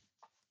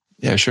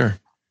 Yeah, sure.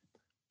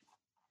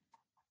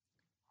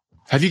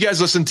 Have you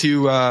guys listened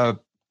to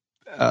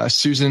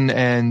Susan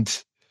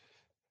and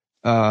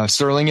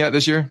Sterling yet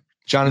this year?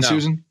 John and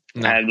Susan?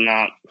 No. I have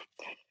not.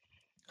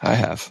 I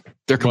have.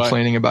 They're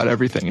complaining about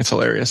everything. It's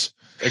hilarious.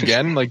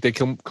 Again, they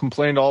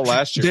complained all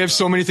last year. They have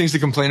so many things to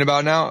complain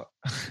about now.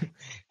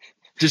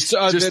 just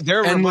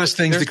they're endless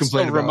things to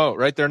complain about. Remote,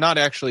 right? They're not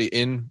actually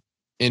in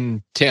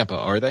Tampa,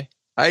 are they?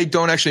 I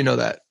don't actually know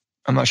that.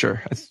 I'm not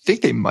sure. I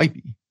think they might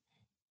be.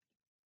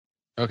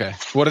 Okay.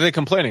 What are they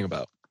complaining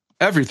about?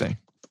 Everything.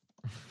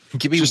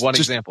 Give me one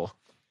example.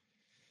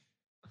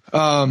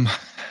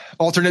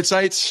 Alternate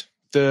sites.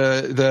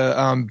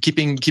 The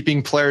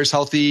keeping players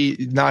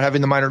healthy, not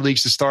having the minor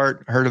leagues to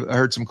start. I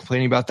heard some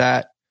complaining about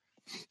that.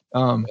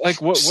 What do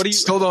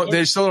you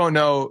they still don't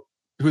know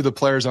who the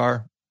players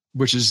are,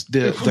 which is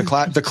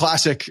the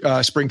classic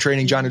spring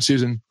training John and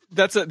Susan.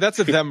 That's a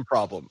them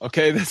problem.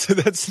 Okay.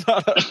 That's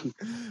not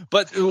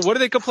but what are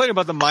they complaining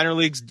about the minor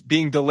leagues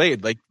being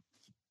delayed?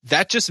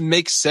 That just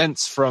makes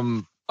sense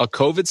from a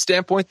COVID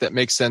standpoint. That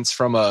makes sense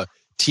from a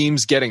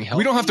teams getting healthy.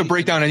 We don't have to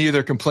break down any of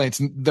their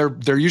complaints.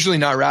 They're usually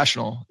not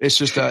rational. It's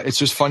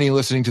just funny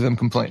listening to them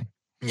complain.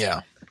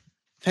 Yeah.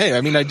 Hey,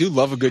 I mean, I do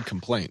love a good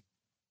complaint.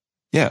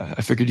 Yeah,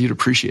 I figured you'd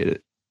appreciate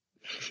it.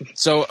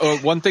 So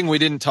one thing we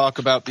didn't talk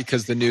about,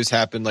 because the news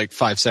happened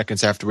 5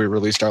 seconds after we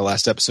released our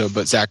last episode,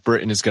 but Zach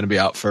Britton is going to be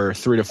out for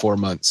 3 to 4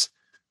 months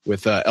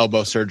with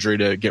elbow surgery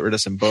to get rid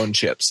of some bone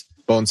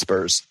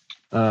spurs.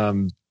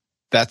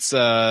 That's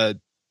I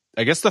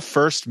guess the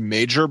first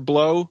major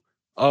blow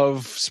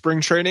of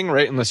spring training,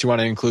 right? Unless you want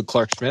to include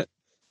Clark Schmidt.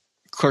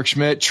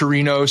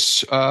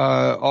 Chirinos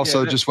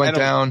just went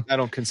down. I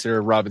don't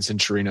consider Robinson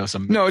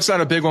Chirinos. No, it's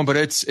not a big one, but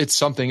it's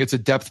something. It's a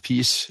depth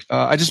piece.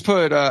 I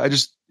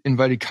just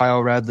invited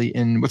Kyle Radley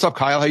in. What's up,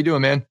 Kyle? How you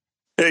doing, man?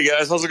 Hey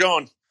guys, how's it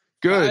going?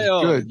 Good,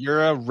 Kyle, good.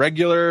 You're a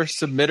regular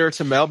submitter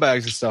to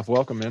mailbags and stuff.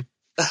 Welcome, man.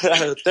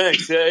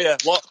 Thanks. Yeah.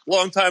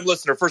 Long time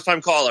listener, first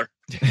time caller.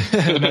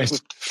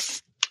 Nice.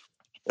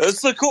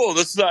 This is cool.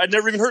 I'd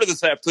never even heard of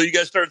this app till you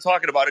guys started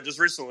talking about it just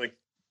recently.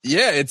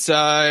 Yeah, it's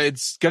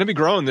going to be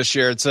growing this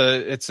year. It's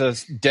a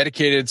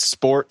dedicated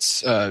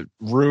sports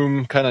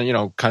room, kind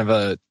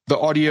of the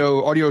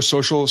audio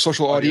social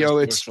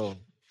audio. Social.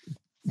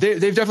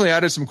 They've definitely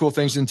added some cool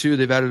things in too.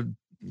 They've added,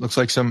 looks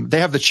like they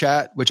have the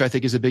chat, which I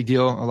think is a big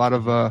deal. A lot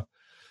of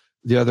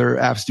the other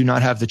apps do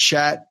not have the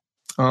chat.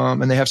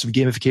 And they have some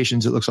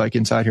gamifications, it looks like,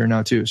 inside here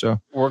now too.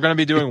 So we're going to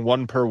be doing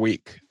one per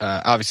week.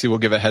 Obviously we'll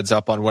give a heads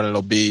up on when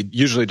it'll be,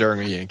 usually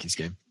during a Yankees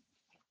game.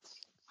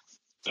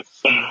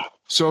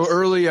 So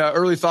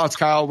early thoughts,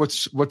 Kyle.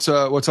 What's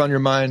on your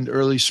mind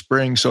early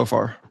spring so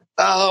far?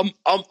 I'm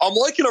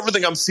liking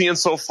everything I'm seeing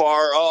so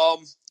far.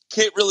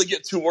 Can't really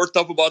get too worked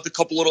up about the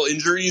couple little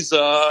injuries.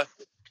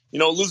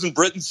 Losing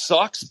Britton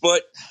sucks,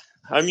 but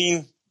I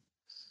mean,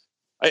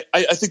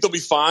 I think they'll be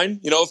fine.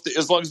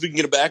 As long as we can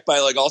get it back by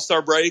like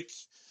All-Star break.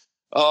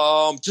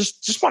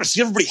 Just want to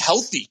see everybody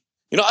healthy.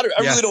 I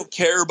really don't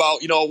care about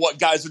what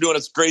guys are doing.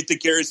 It's great that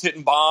Gary's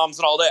hitting bombs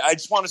and all that. I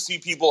just want to see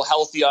people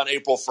healthy on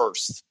April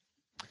 1st.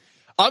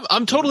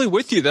 I'm totally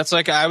with you. That's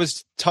like I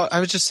was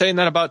just saying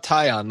that about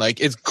Tyon.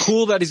 Like, it's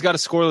cool that he's got a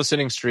scoreless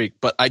inning streak,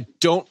 but I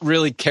don't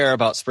really care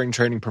about spring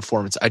training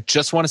performance. I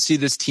just want to see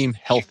this team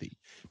healthy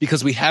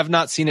because we have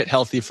not seen it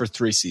healthy for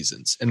 3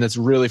 seasons, and that's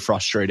really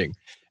frustrating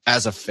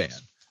as a fan.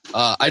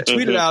 I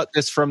tweeted out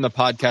this from the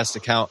podcast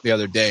account the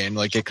other day, and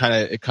like it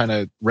kind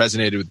of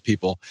resonated with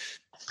people.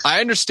 I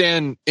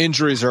understand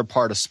injuries are a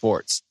part of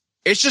sports.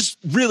 It just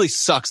really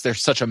sucks they're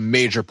such a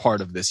major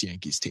part of this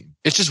Yankees team.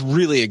 It's just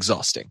really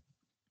exhausting.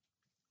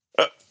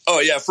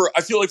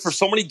 I feel like for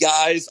so many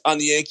guys on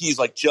the Yankees,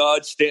 like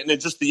Judge, Stanton,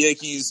 and just the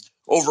Yankees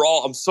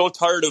overall, I'm so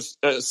tired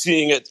of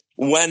seeing it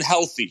when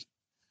healthy.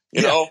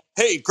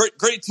 Hey,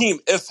 great team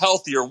if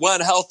healthy, or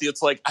when healthy.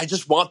 It's like I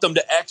just want them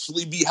to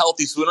actually be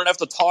healthy, so we don't have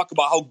to talk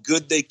about how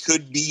good they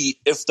could be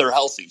if they're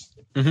healthy.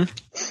 Mm-hmm.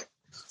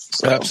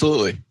 So.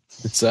 Absolutely,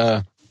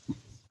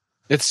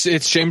 it's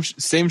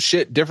same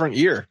shit, different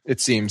year.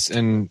 It seems,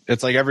 and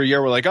it's like every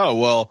year we're like, oh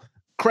well,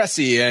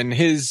 Cressy and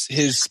his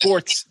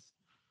sports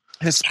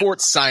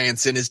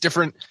science and his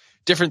different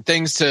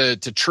things to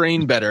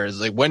train better. Is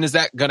like, when is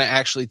that going to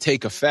actually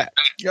take effect?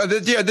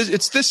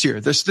 It's this year.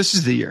 This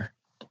is the year.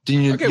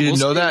 You didn't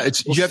know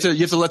that? You have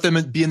to let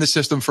them be in the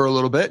system for a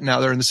little bit. Now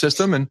they're in the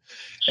system, and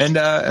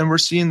we're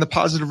seeing the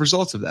positive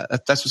results of that.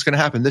 That's what's going to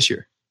happen this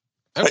year.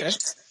 Okay,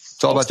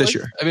 it's all about this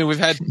year. I mean, we've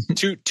had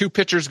two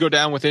pitchers go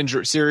down with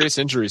serious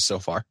injuries so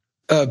far.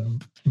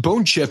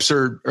 Bone chips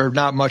are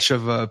not much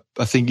of a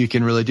thing you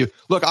can really do.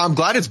 Look, I'm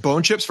glad it's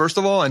bone chips, first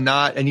of all, and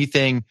not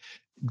anything,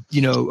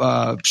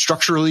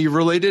 structurally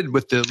related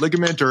with the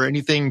ligament or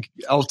anything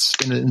else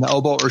in the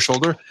elbow or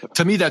shoulder.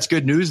 To me, that's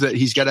good news that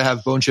he's got to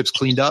have bone chips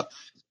cleaned up.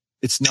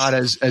 It's not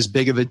as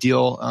big of a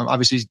deal.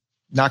 Obviously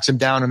knocks him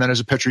down, and then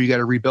as a pitcher, you got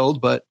to rebuild,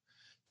 but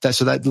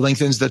that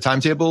lengthens the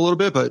timetable a little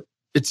bit, but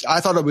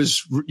I thought it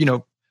was,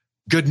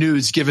 good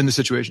news given the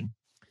situation.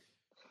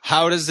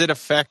 How does it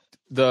affect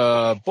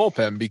the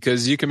bullpen?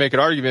 Because you can make an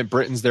argument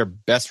Britton's their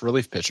best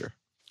relief pitcher.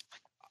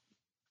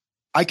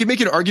 I could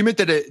make an argument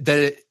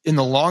that in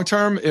the long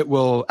term, it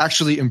will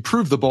actually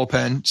improve the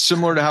bullpen,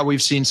 similar to how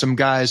we've seen some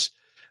guys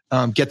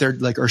get there,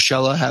 like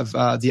Urshela have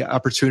the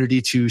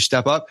opportunity to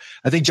step up.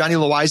 I think Johnny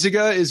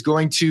Loaizaga is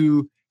going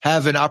to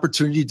have an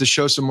opportunity to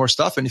show some more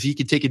stuff. And if he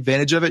can take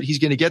advantage of it, he's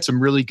going to get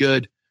some really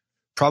good,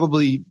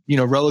 probably,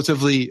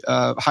 relatively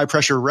high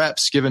pressure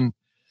reps given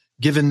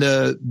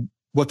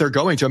what they're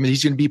going to. I mean,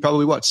 he's going to be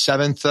probably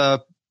seventh,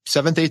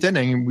 eighth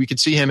inning. We could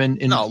see him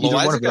in either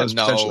one of those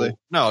potentially.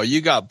 No, you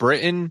got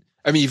Britton.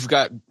 I mean, you've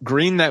got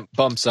Green that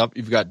bumps up.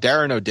 You've got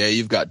Darren O'Day.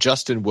 You've got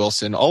Justin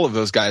Wilson. All of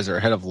those guys are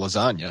ahead of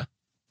Lasagna.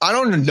 I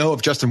don't know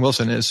if Justin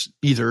Wilson is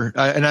either.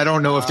 And I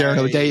don't know if Darren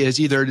O'Day is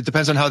either. It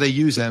depends on how they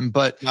use him.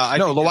 But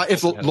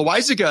if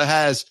Loaizaga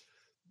has,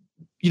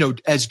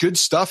 as good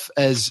stuff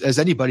as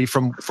anybody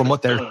from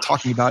what they're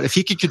talking about, if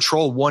he could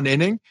control one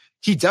inning,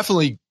 he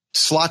definitely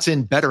slots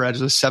in better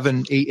as a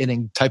 7-8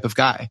 inning type of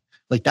guy.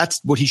 Like, that's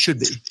what he should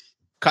be.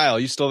 Kyle,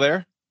 you still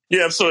there?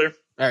 Yeah, I'm still here.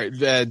 All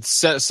right,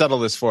 settle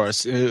this for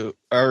us.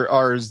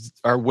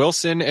 Are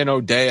Wilson and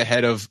O'Day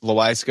ahead of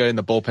Loaizaga in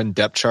the bullpen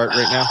depth chart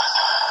right now?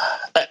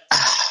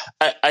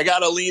 I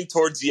gotta lean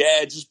towards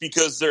just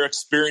because they're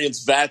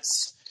experienced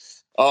vets.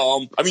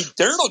 Darren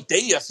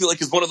O'Day, I feel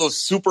like, is one of those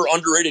super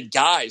underrated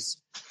guys.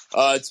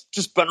 It's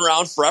just been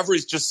around forever.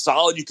 He's just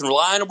solid. You can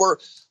rely on him. Where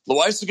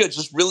Loaizaga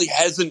just really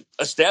hasn't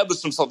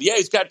established himself. Yeah,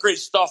 he's got great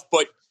stuff,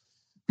 but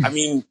I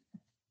mean,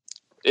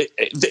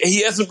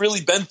 he hasn't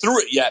really been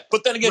through it yet.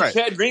 But then again, right.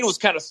 Chad Green was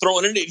kind of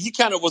throwing in it. He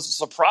kind of was a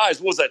surprise.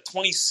 What was that,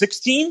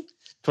 2016?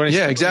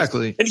 Yeah,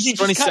 exactly. And he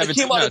just kind of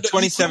came out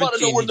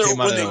of nowhere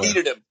when they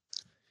needed him.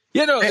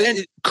 Yeah, no,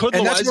 and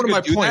that's one of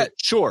my points.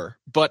 Sure,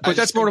 but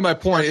that's one of my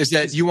point is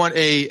that you want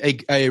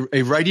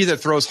a righty that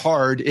throws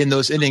hard in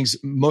those innings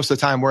most of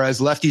the time, whereas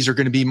lefties are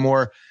going to be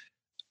more.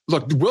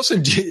 Look,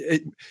 Wilson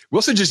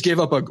just gave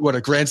up a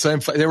grand slam.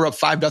 They were up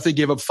 5-0,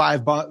 gave up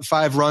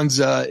five runs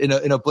in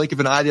a blink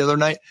of an eye the other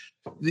night.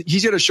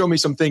 He's going to show me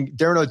something.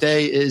 Darren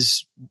O'Day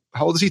is,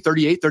 how old is he?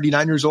 38,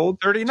 39 years old?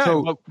 39.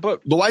 So,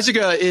 but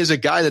Loaizaga is a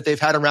guy that they've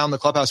had around the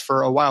clubhouse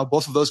for a while.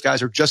 Both of those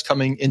guys are just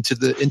coming into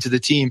the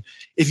team.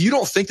 If you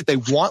don't think that they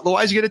want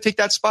Loaizaga to take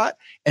that spot,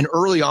 and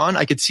early on,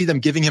 I could see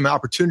them giving him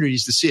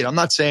opportunities to see it. I'm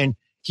not saying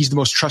he's the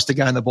most trusted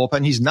guy in the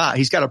bullpen. He's not.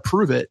 He's got to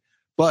prove it.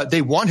 But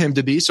they want him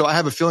to be, so I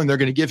have a feeling they're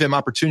going to give him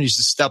opportunities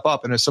to step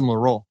up in a similar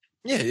role.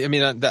 Yeah, I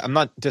mean, I'm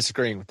not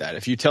disagreeing with that.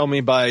 If you tell me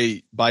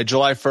by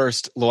July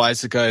 1st,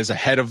 Loaisiga is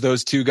ahead of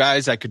those two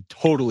guys, I could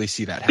totally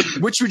see that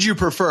happen. Which would you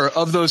prefer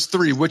of those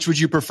three? Which would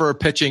you prefer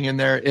pitching in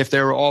there if they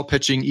were all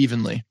pitching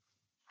evenly?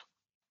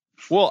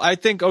 Well, I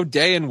think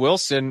O'Day and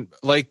Wilson,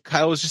 like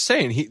Kyle was just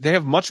saying, they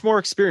have much more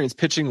experience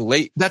pitching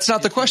late. That's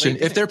not the question.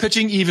 If they're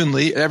pitching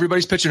evenly,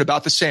 everybody's pitching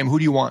about the same. Who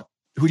do you want?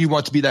 Who do you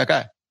want to be that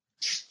guy?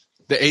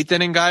 The eighth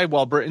inning guy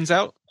while Britton's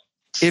out?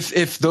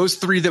 If those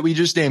three that we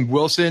just named,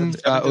 Wilson,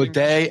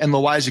 O'Day, and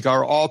Loaisiga,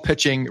 are all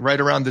pitching right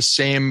around the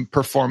same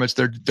performance,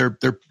 they're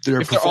if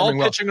they're all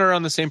pitching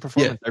around the same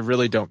performance, I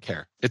really don't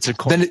care. It's a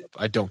coin.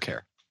 I don't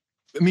care.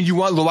 I mean, you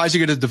want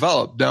Loaisiga to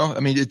develop, no?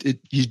 I mean,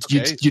 you'd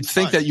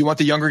think that you want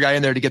the younger guy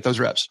in there to get those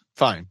reps.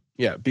 Fine,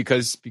 yeah,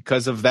 because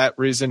of that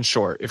reason,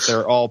 sure. If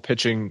they're all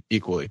pitching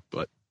equally,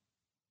 but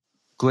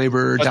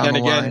Glaber down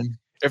the line.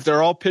 If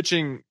they're all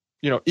pitching,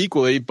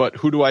 equally, but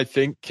who do I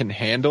think can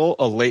handle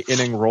a late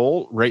inning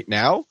role right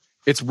now?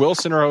 It's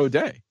Wilson or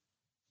O'Day.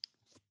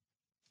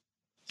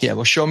 Yeah,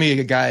 well, show me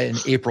a guy in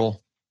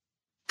April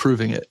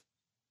proving it.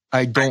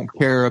 I don't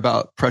care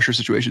about pressure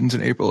situations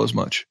in April as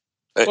much.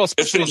 Well,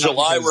 if in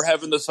July we're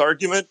having this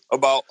argument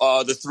about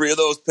the three of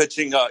those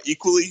pitching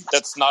equally,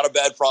 that's not a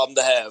bad problem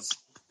to have.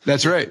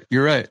 That's right.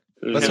 You're right.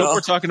 Let's hope we're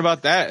talking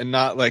about that and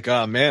not like,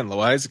 oh man,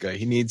 Loaisiga,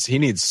 he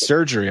needs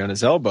surgery on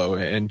his elbow,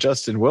 and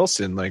Justin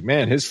Wilson, like,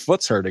 man, his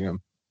foot's hurting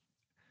him.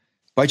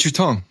 Bite your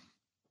tongue.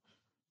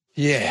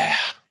 Yeah.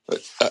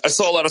 I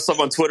saw a lot of stuff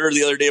on Twitter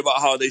the other day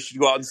about how they should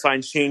go out and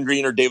sign Shane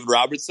Green or David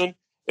Robertson.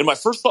 And my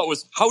first thought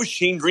was, how has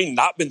Shane Green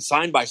not been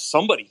signed by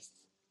somebody?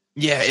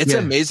 Yeah, it's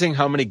amazing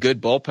how many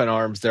good bullpen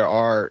arms there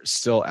are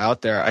still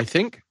out there. I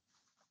think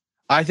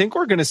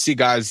we're going to see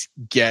guys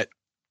get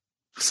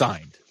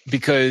signed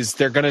because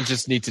they're going to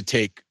just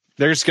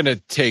they're just going to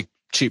take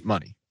cheap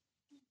money.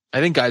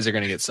 I think guys are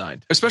going to get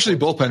signed. Especially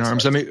bullpen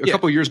arms. I mean, a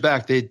couple of years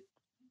back, that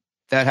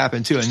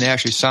happened too. And they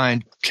actually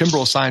signed,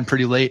 Kimbrel signed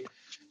pretty late.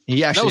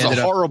 That was a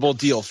horrible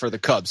deal for the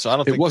Cubs. So I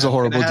don't think it was a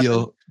horrible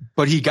deal,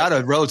 but he got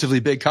a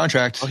relatively big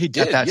contract he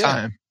did, at that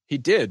time. He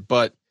did.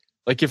 But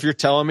like, if you're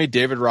telling me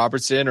David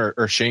Robertson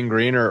or Shane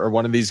Green or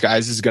one of these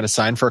guys is going to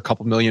sign for a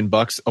couple $1 million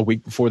a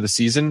week before the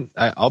season,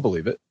 I'll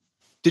believe it.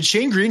 Did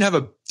Shane Green have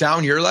a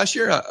down year last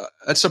year?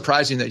 That's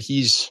surprising that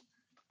he's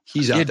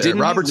out there.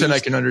 Robertson, I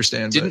can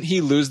understand. Didn't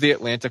he lose the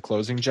Atlanta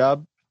closing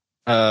job?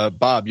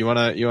 Bob, you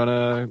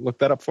wanna look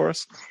that up for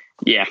us?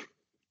 Yeah.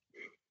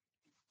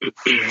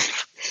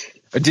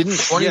 I didn't.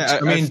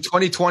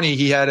 2020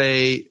 he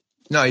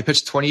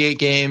pitched 28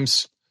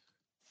 games,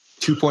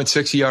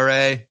 2.6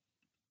 ERA.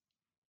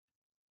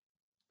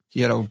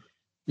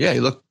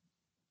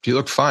 He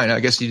looked fine. I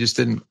guess he just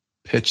didn't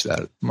pitch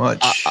that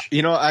much. To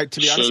be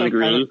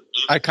honest,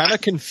 I kind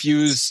of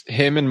confuse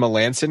him and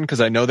Melanson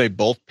because I know they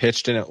both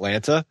pitched in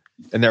Atlanta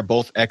and they're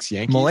both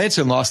ex-Yankees.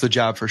 Melanson lost the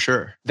job for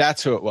sure.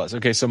 That's who it was.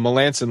 Okay, so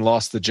Melanson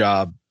lost the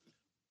job.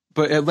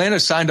 But Atlanta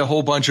signed a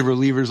whole bunch of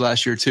relievers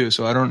last year too,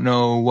 so I don't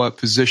know what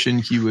position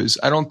he was.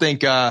 I don't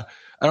think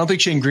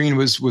Shane Green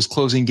was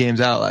closing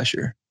games out last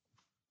year.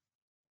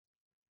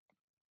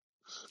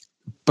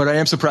 But I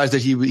am surprised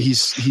that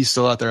he's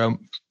still out there. I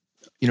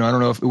don't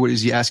know what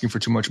is he asking for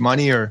too much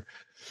money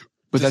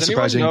but that's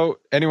surprising.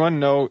 Anyone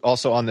know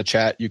also on the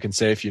chat, you can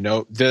say if you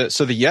know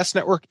the Yes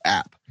Network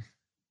app.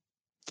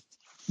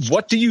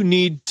 What do you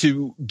need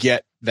to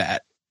get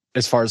that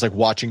as far as like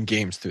watching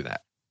games through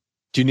that?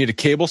 Do you need a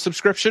cable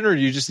subscription or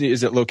is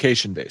it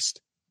location based?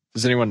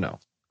 Does anyone know?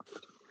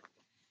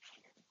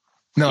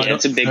 No,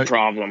 it's a big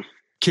problem.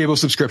 Cable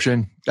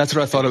subscription. That's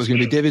what I thought it was going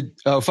to be. David,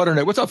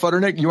 Futternick. What's up,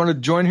 Futternick? You want to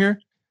join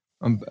here?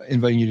 I'm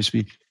inviting you to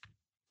speak.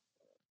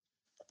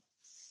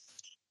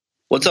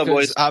 What's up,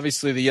 boys?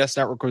 Obviously, the Yes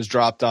Network was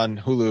dropped on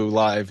Hulu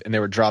Live, and they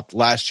were dropped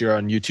last year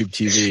on YouTube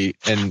TV,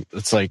 and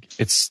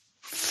it's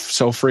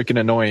so freaking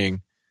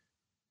annoying.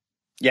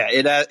 Yeah,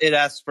 it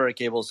asks for a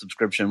cable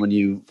subscription when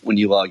you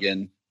log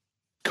in.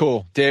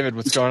 Cool, David.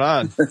 What's going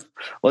on?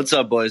 What's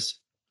up, boys?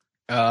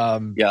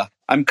 Yeah,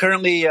 I'm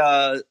currently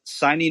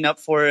signing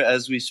up for it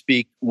as we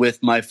speak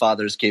with my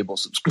father's cable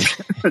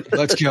subscription.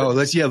 Let's go.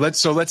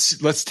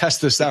 Let's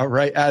test this out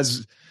right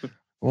as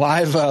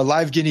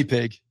live guinea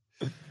pig.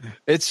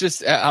 It's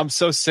just I'm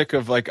so sick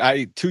of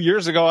 2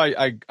 years ago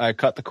I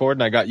cut the cord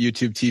and I got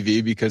YouTube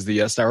TV because the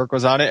Yes Network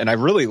was on it and I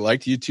really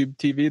liked YouTube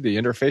TV. The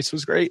interface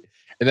was great,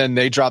 and then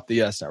they dropped the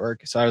Yes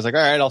Network, so I was like,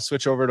 all right, I'll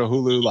switch over to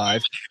Hulu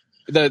Live.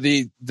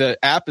 The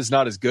app is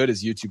not as good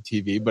as YouTube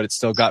TV, but it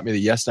still got me the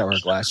Yes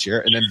Network last year,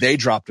 and then they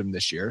dropped them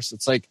this year. So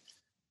it's like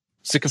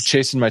sick of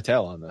chasing my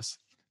tail on this.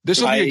 This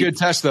will be a good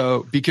test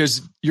though,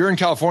 because you're in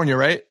California,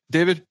 right,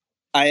 David?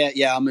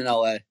 I'm in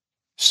LA.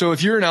 So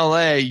if you're in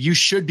LA, you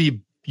should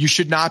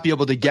not be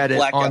able to get it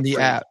on the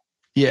app.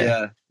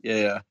 Yeah.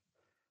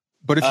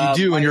 But if you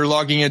do, and you're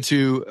logging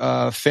into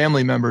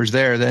family members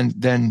there,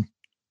 then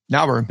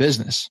now we're in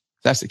business.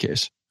 That's the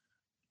case.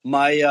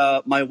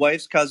 My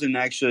wife's cousin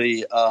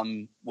actually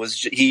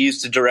he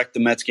used to direct the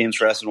Mets games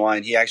for SNY,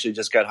 and he actually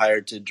just got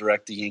hired to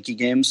direct the Yankee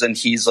games, and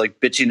he's like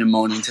bitching and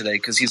moaning today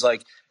because he's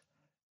like,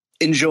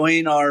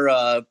 enjoying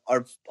our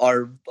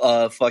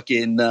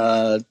fucking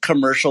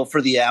commercial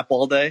for the app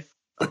all day.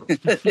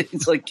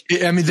 It's like,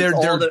 I mean,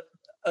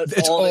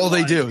 it's all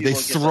they do. They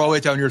throw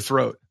it down your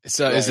throat.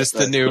 So is this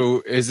the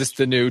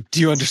new, do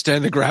you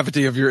understand the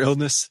gravity of your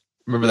illness?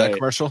 Remember that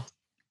commercial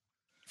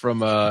from,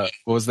 what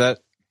was that?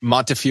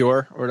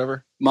 Montefiore or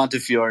whatever?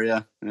 Montefiore,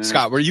 yeah.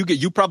 Scott,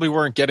 you probably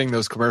weren't getting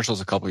those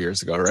commercials a couple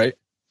years ago, right?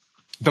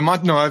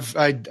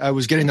 I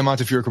was getting the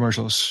Montefiore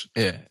commercials.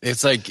 Yeah.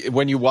 It's like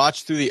when you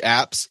watch through the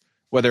apps,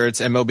 whether it's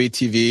MLB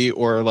TV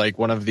or like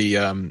one of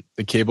the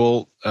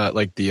cable,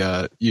 like the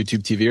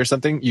YouTube TV or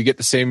something, you get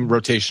the same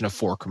rotation of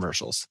 4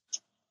 commercials.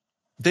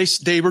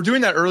 They were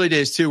doing that early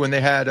days too, when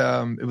they had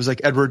it was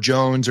like Edward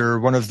Jones or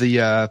one of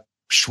the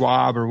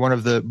Schwab or one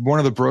of the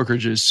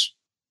brokerages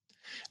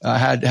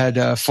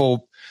had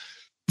full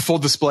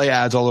display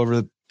ads all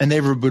over, and they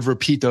would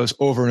repeat those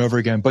over and over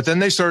again. But then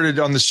they started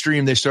on the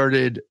stream. They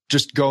started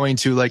just going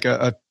to like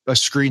a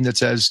screen that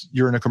says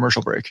you're in a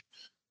commercial break.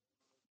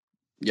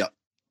 Yeah,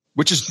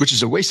 which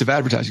is a waste of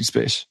advertising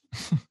space.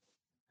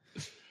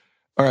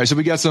 All right, so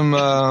we got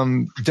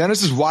some.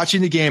 Dennis is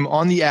watching the game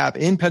on the app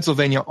in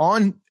Pennsylvania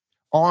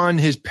on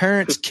his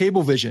parents'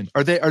 Cablevision.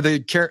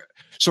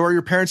 So are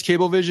your parents'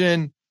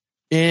 Cablevision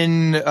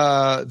in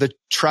the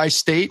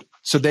tri-state?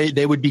 So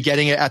they would be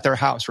getting it at their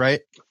house,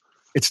 right?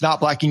 It's not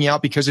blacking you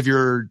out because of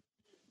your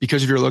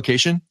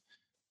location,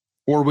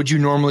 or would you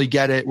normally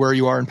get it where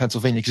you are in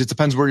Pennsylvania? Because it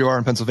depends where you are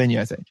in Pennsylvania,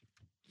 I think.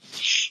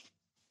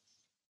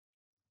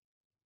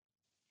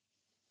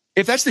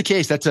 If that's the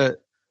case,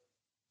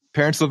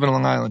 parents live in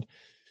Long Island.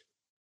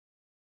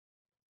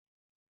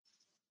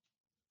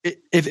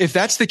 If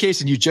that's the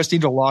case and you just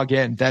need to log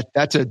in,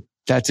 that's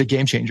a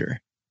game changer.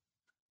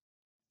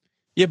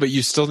 Yeah, but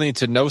you still need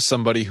to know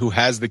somebody who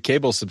has the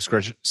cable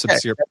subscription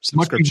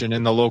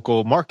in the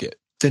local market.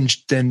 Then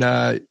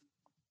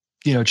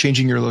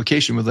changing your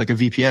location with like a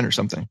VPN or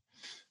something.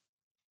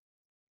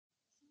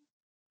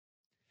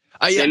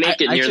 They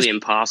make it nearly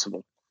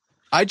impossible.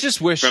 I just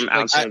wish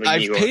I've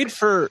paid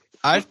for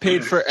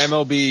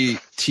MLB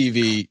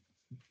TV,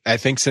 I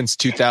think since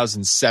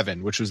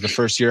 2007, which was the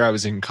first year I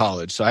was in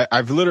college. So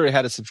I've literally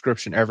had a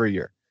subscription every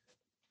year.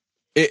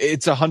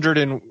 It's $100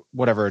 and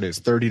whatever it is,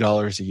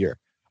 $30 a year.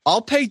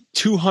 I'll pay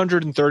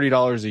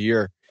 $230 a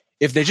year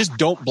if they just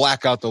don't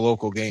black out the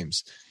local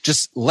games.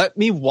 Just let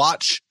me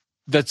watch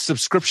the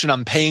subscription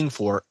I'm paying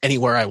for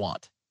anywhere I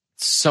want.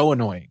 It's so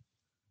annoying.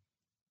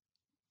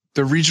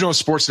 The regional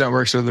sports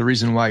networks are the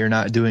reason why you're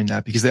not doing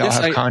that, because they all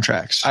have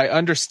contracts. I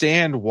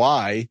understand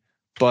why,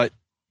 but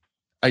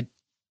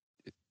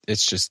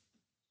it's just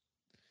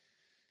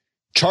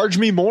charge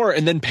me more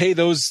and then pay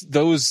those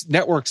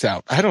networks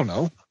out. I don't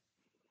know.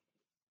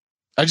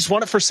 I just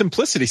want it for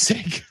simplicity's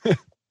sake.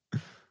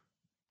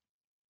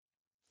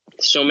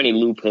 So many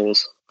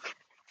loopholes.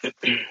 All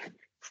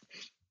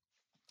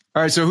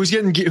right, so who's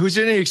getting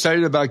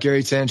excited about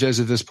Gary Sanchez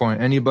at this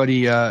point?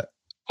 Anybody?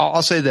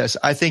 I'll say this: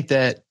 I think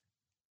that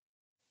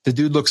the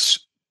dude looks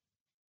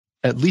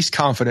at least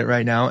confident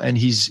right now, and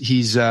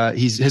his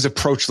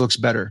approach looks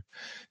better,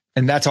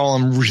 and that's all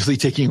I'm really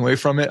taking away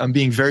from it. I'm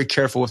being very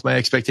careful with my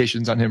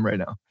expectations on him right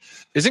now.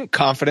 Isn't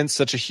confidence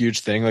such a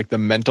huge thing? Like the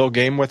mental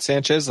game with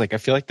Sanchez. Like I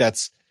feel like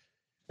that's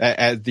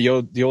the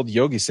old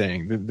Yogi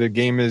saying: the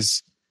game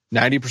is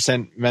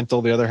 90%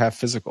 mental, the other half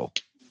physical.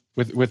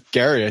 With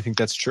Gary, I think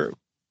that's true.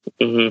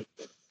 Mm-hmm.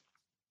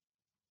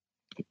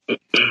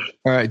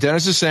 All right.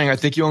 Dennis is saying, I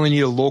think you only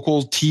need a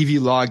local TV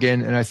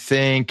login, and I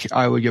think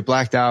I would get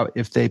blacked out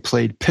if they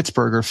played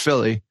Pittsburgh or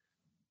Philly.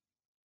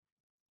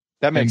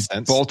 That makes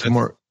sense.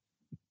 Baltimore.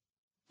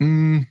 I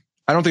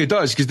don't think it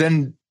does, because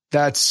then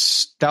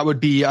that would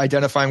be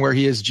identifying where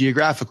he is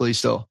geographically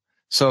still.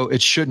 So he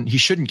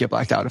shouldn't get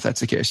blacked out if that's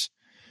the case.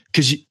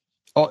 Because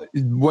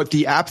what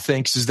the app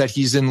thinks is that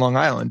he's in Long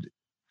Island,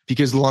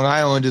 because Long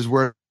Island is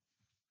where.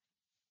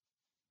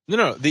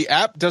 No. The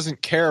app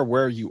doesn't care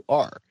where you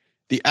are.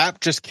 The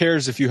app just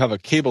cares if you have a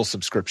cable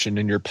subscription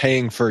and you're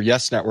paying for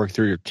Yes Network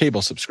through your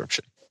cable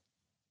subscription.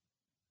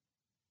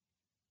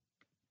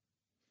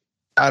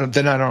 I don't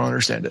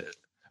understand it.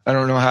 I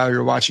don't know how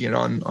you're watching it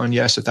on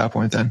Yes at that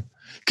point then,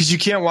 because you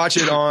can't watch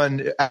it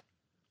on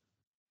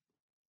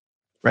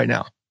right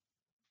now.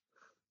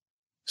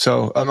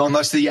 So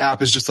unless the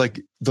app is just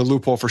like the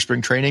loophole for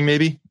spring training,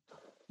 maybe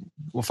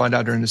we'll find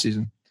out during the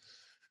season.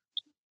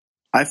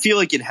 I feel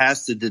like it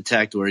has to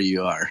detect where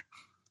you are,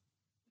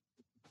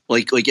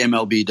 like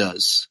MLB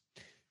does.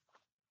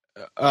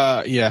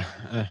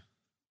 Yeah,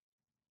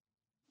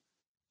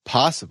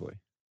 possibly.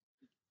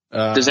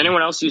 Does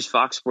anyone else use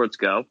Fox Sports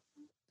Go?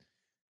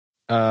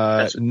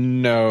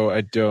 No,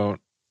 I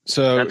don't.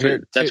 So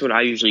that's what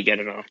I usually get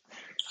it on.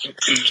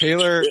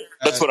 Taylor,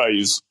 that's what I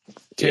use.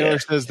 Taylor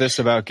says this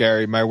about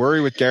Gary. My worry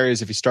with Gary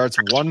is if he starts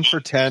 1 for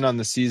 10 on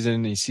the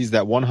season, he sees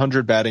that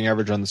 100 batting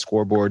average on the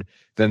scoreboard,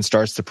 then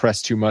starts to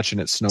press too much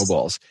and it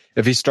snowballs.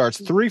 If he starts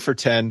 3 for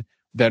 10,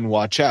 then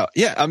watch out.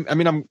 Yeah,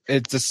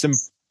 it's a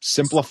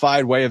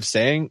simplified way of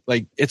saying,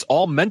 like, it's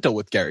all mental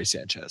with Gary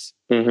Sanchez.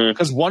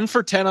 Because 1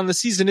 for 10 on the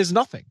season is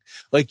nothing.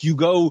 Like, you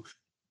go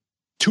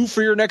 2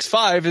 for your next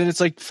 5, and it's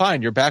like,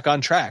 fine, you're back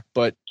on track.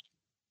 But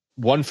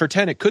 1 for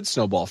 10, it could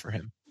snowball for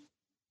him.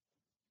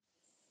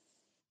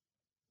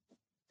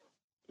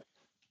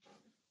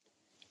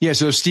 Yeah,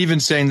 so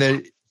Steven's saying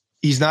that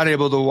he's not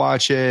able to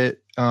watch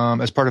it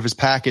as part of his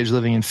package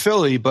living in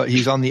Philly, but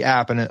he's on the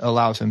app and it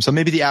allows him. So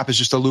maybe the app is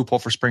just a loophole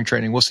for spring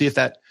training. We'll see if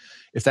that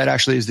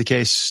actually is the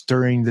case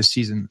during the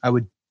season. I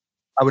would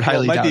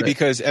highly doubt it. It might be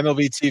because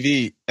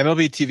MLB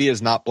TV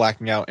is not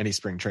blacking out any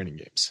spring training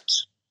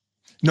games.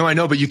 No, I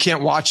know, but you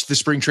can't watch the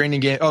spring training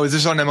game. Oh, is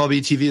this on MLB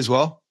TV as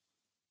well?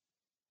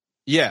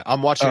 Yeah,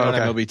 I'm watching it on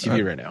MLB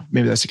TV right now.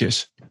 Maybe that's the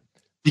case.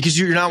 Because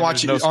you're not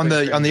watching on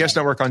the S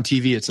Network on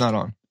TV. It's not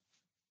on.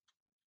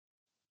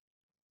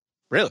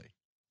 Really?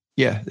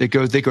 Yeah, they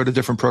go to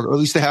different program. At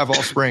least they have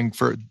all spring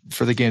for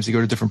the games. They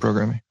go to different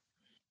programming.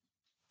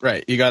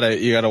 Right. You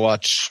gotta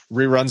watch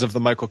reruns of the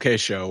Michael Kay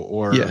show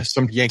or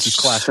some Yankees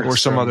Classics or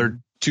some other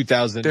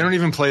 2000. They don't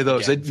even play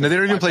those. They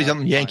don't even play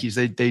something Yankees.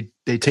 They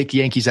take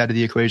Yankees out of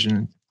the equation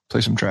and play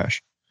some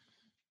trash.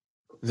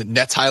 The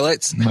Nets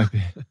highlights? Might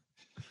be.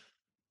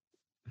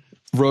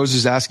 Rose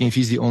is asking if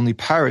he's the only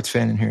Pirates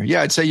fan in here.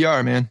 Yeah, I'd say you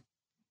are, man.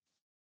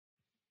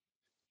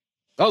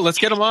 Oh, let's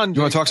get him on.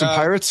 You want to talk some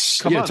Pirates?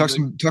 Come on. Talk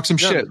some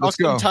shit. Let's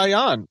go.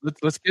 Tyon.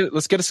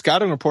 Let's get a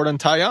scouting report on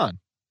Tyon.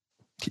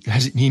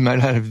 He might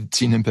not have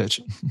seen him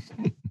pitch.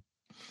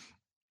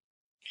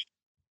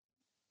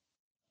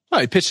 Oh,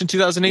 he pitched in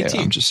 2018.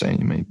 Yeah, I'm just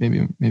saying,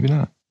 maybe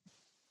not.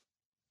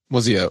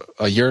 Was he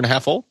a year and a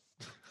half old?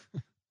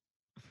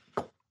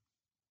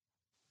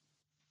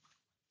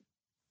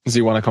 Does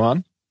he want to come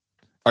on?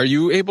 Are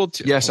you able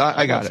to? Yes,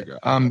 I got it.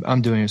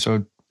 I'm doing it.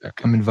 So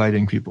I'm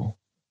inviting people.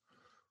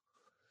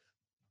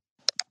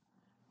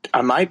 I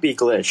might be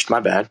glitched.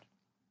 My bad.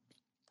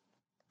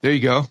 There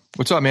you go.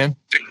 What's up, man?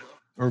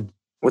 Or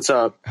what's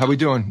up? How we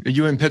doing? Are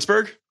you in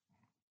Pittsburgh?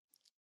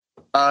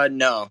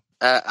 No.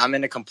 I'm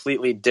in a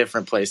completely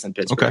different place than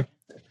Pittsburgh.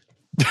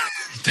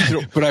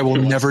 Okay. But I will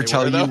never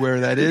tell you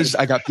where that is.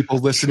 I got people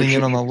listening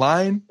in on the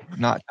line. I'm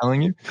not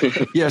telling you.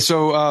 Yeah.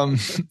 So,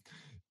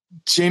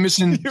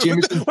 Jameson. What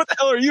the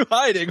hell are you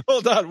hiding?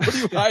 Hold on. What are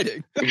you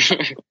hiding?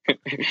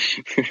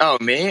 Oh,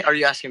 me? Are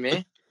you asking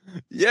me?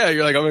 Yeah,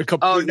 you're like, I'm in a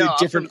completely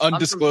different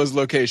undisclosed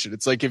location.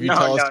 It's like if you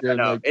tell us you're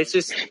like, it's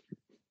just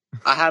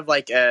I have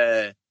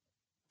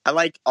I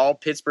like all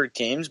Pittsburgh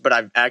teams, but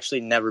I've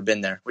actually never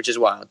been there, which is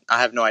wild.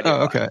 I have no idea.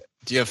 Oh, okay.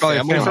 Do you have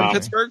family from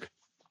Pittsburgh?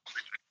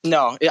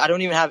 No, I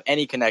don't even have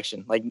any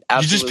connection. Like,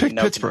 absolutely you just picked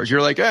no Pittsburgh. Connection.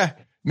 You're like,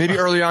 maybe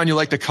early on you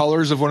like the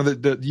colors of one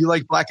of the you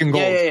like black and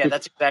gold. Yeah.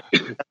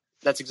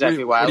 That's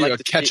exactly why. Are you a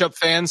ketchup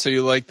fan? So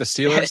you like the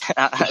Steelers?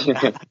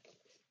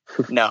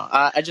 No,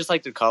 I just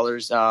like the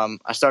colors.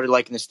 I started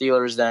liking the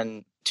Steelers,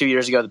 then 2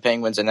 years ago the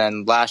Penguins, and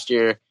then last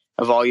year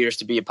of all years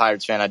to be a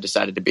Pirates fan, I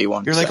decided to be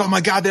one. You're like, oh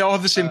my God, they all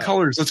have the same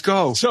colors. Let's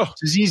go. So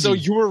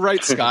you were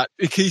right, Scott.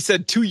 He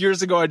said 2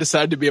 years ago I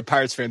decided to be a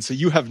Pirates fan. So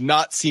you have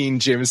not seen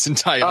Jameson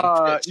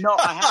Tyon pitch. No,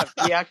 I have.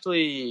 He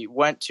actually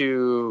went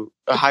to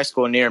a high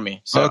school near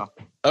me. So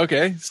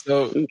okay,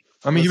 so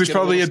I mean, he was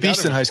probably a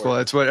beast in high school.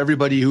 That's what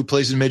everybody who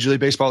plays in Major League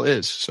Baseball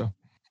is. So.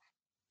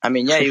 I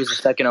mean, yeah, he was the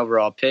second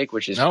overall pick,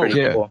 which is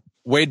pretty cool.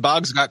 Wade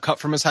Boggs got cut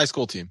from his high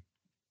school team.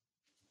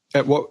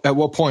 At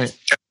what point?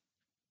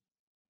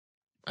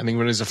 I think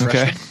when he was a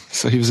freshman. Okay,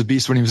 so he was a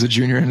beast when he was a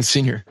junior and a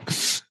senior.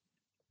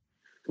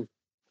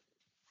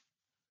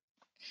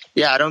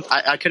 Yeah,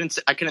 I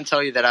couldn't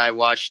tell you that I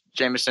watched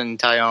Jameson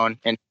Tyon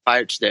in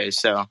Pirates days.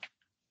 So.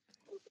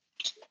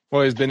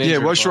 Well, he's been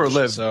injured. It was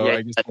short-lived. So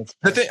yeah,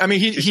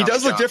 he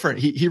does look different.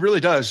 He really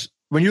does.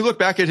 When you look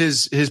back at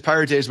his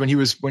Pirate days when he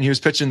was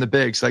pitching the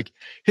bigs, like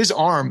his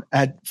arm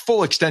had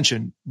full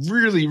extension,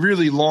 really,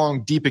 really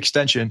long, deep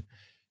extension.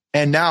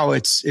 And now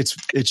it's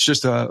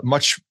just a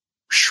much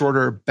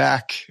shorter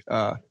back,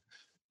 arm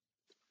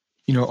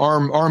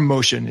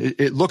motion.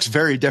 It looks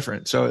very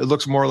different. So it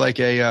looks more like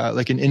an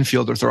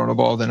infielder throwing a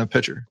ball than a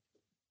pitcher.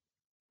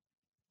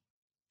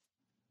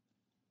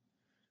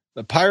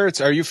 The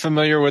Pirates, are you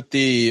familiar with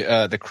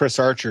the Chris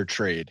Archer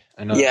trade?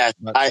 I know. Yeah,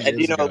 I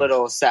do know a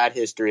little sad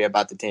history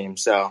about the team.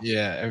 So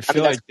yeah, I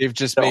feel like they've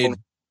just made.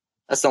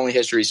 That's the only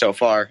history so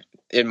far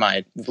in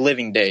my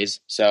living days.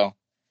 So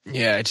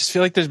yeah, I just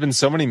feel like there's been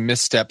so many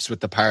missteps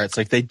with the Pirates.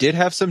 Like they did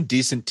have some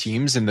decent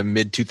teams in the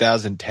mid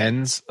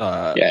 2010s.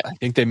 I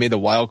think they made the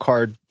wild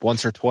card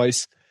once or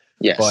twice.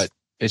 Yes, but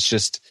it's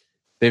just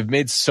they've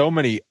made so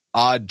many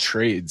odd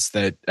trades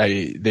that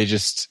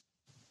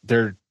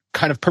they're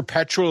kind of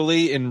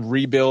perpetually in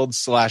rebuild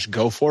 /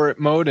 go for it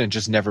mode and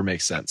just never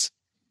makes sense.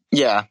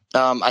 Yeah.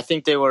 I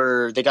think they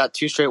got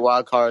 2 straight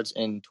wild cards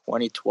in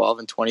 2012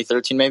 and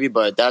 2013 maybe,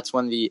 but that's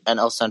when the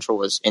NL Central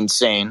was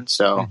insane.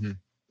 So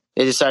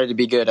they decided to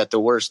be good at the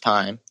worst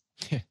time.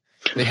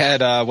 They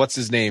had, what's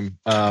his name?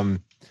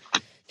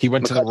 He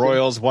went to the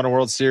Royals, won a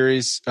World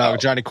Series,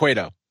 Johnny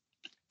Cueto.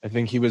 I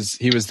think he was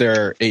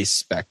their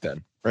ace back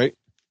then, right?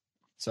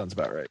 Sounds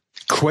about right.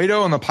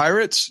 Cueto on the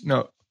Pirates?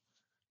 No.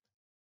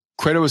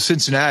 Cueto was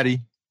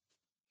Cincinnati.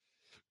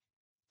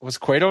 Was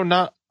Cueto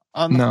not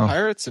on the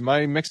Pirates? Am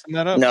I mixing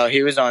that up? No,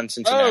 he was on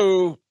Cincinnati.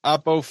 Oh,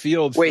 Oppo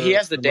Field. Wait, he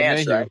has the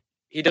dance, right?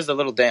 He does the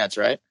little dance,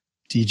 right?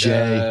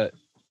 DJ.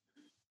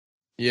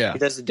 Yeah. He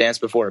does the dance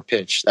before a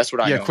pitch. That's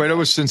what I know. Yeah, Cueto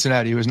was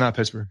Cincinnati. He was not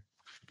Pittsburgh.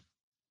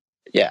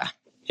 Yeah.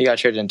 He got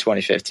traded in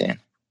 2015.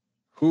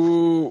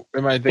 Who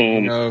am I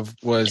thinking of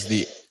was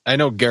the... I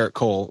know Garrett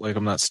Cole, like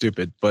I'm not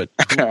stupid, but...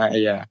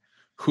 Yeah.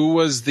 Who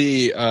was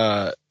the...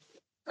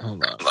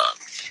 hold on.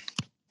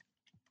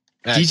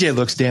 DJ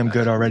looks damn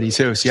good already,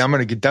 too. See, I'm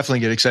going to definitely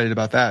get excited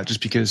about that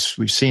just because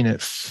we've seen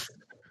it.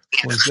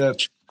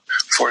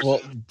 Well,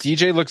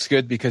 DJ looks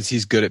good because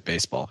he's good at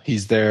baseball.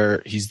 He's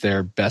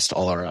their best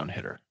all-around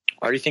hitter.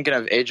 Are you thinking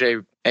of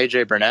AJ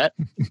Burnett?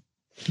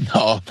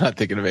 No, I'm not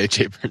thinking of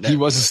AJ Burnett. He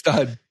was a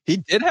stud. He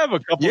did have a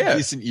couple of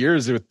decent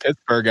years with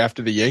Pittsburgh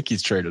after the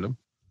Yankees traded him.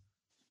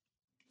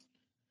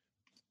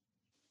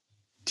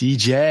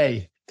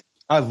 DJ.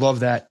 I love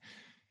that.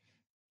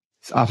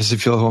 His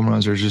opposite field home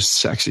runs are just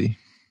sexy.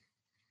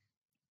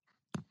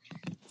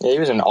 Yeah, he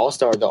was an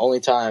all-star the only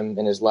time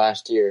in his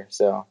last year.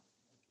 So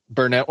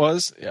Burnett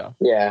was? Yeah.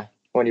 Yeah,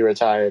 when he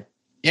retired.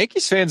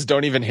 Yankees fans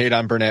don't even hate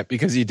on Burnett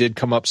because he did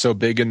come up so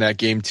big in that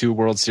Game 2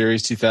 World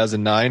Series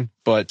 2009,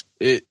 but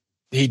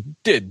he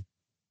did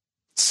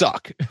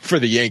suck for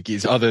the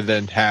Yankees other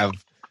than have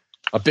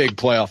a big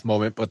playoff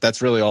moment, but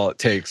that's really all it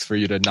takes for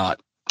you to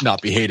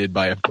not be hated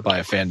by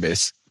a fan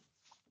base.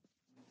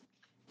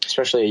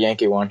 Especially a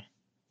Yankee one.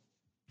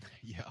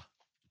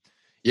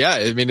 Yeah,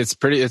 I mean it's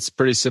pretty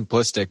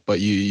simplistic, but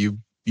you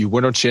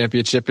win a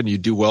championship and you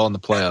do well in the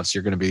playoffs,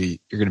 you're gonna be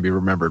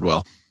remembered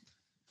well.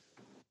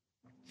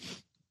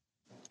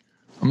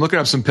 I'm looking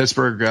up some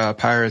Pittsburgh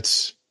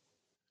Pirates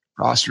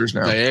rosters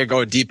now. Yeah,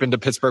 going deep into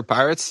Pittsburgh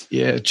Pirates.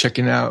 Yeah,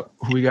 checking out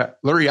who we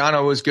got.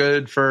 Luriano was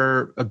good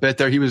for a bit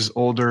there. He was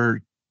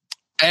older.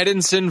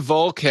 Edinson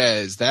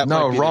Volquez.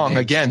 Wrong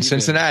again.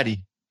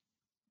 Cincinnati.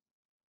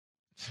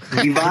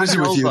 What is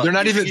it with you? They're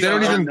not even. They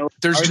don't even.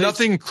 There's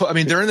nothing. I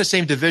mean, they're in the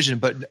same division,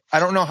 but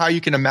I don't know how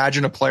you can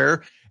imagine a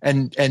player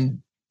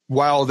and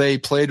while they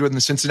played with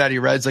the Cincinnati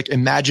Reds, like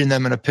imagine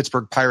them in a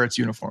Pittsburgh Pirates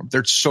uniform.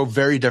 They're so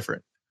very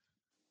different.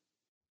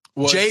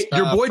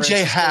 Your boy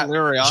Jay Happ.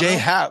 Jay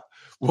Happ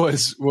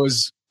was.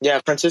 Yeah,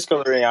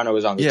 Francisco Liriano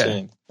was on the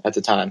team at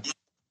the time.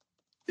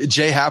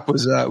 Jay Happ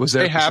was there.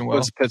 Jay Happ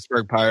was a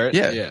Pittsburgh Pirate.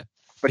 Yeah,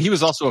 but he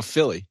was also a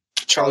Philly.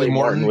 Charlie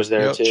Morton was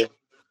there too.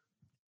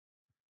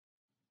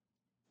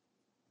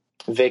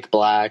 Vic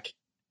Black.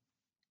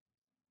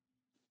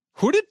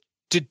 Who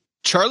did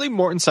Charlie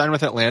Morton sign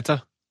with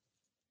Atlanta?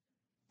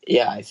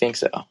 Yeah, I think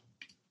so.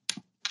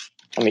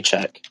 Let me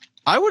check.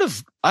 I would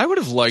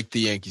have liked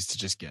the Yankees to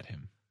just get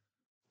him.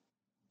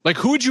 Like,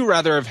 who would you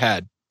rather have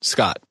had,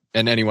 Scott,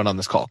 and anyone on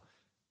this call?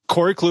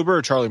 Corey Kluber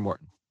or Charlie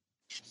Morton?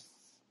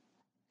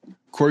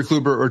 Corey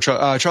Kluber or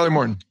Charlie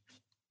Morton.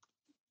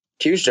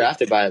 He was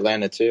drafted by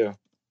Atlanta, too.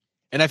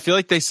 And I feel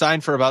like they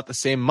signed for about the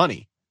same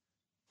money.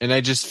 And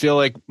I just feel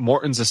like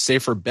Morton's a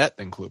safer bet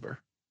than Kluber.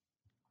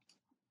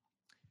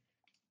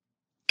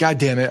 God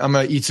damn it. I'm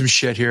going to eat some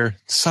shit here.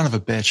 Son of a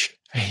bitch.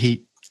 I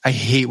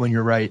hate when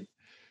you're right.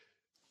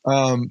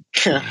 I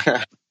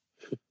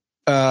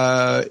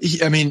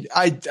mean,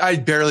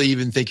 I barely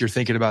even think you're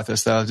thinking about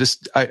this though.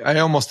 I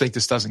almost think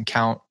this doesn't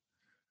count,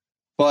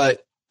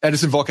 but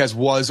Edinson Volquez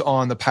was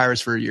on the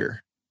Pirates for a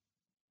year.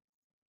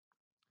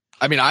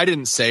 I mean, I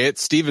didn't say it.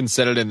 Steven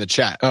said it in the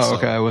chat. Oh,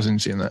 okay. I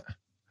wasn't seeing that.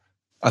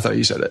 I thought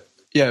you said it.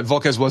 Yeah.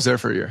 Volquez was there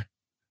for a year.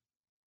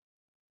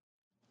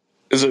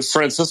 Is it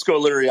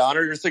Francisco Liriano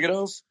you're thinking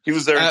of? He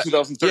was there in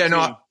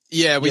 2013.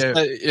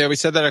 We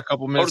said that a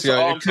couple minutes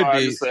ago. It could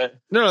be.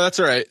 No, that's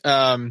all right.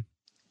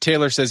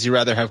 Taylor says he'd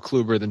rather have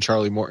Kluber than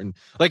Charlie Morton.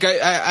 Like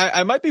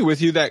I might be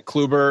with you that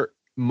Kluber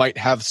might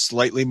have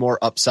slightly more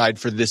upside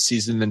for this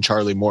season than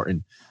Charlie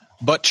Morton,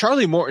 but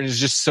Charlie Morton is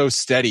just so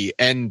steady.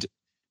 And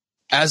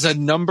as a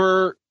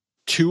number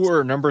 2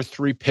 or number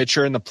 3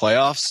 pitcher in the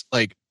playoffs,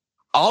 like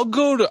I'll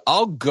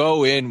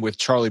go in with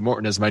Charlie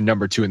Morton as my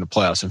number 2 in the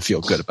playoffs and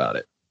feel good about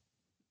it.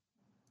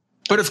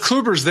 But if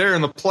Kluber's there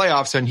in the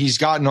playoffs and he's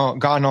gone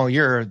all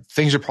year,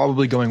 things are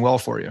probably going well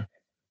for you.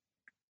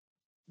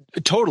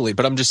 Totally,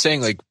 but I'm just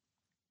saying,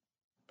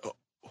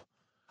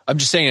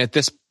 at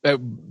this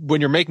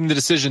when you're making the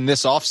decision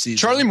this offseason,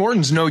 Charlie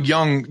Morton's no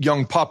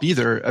young pup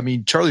either. I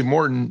mean, Charlie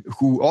Morton,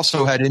 who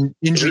also had injuries.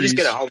 Did he just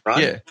get a home run?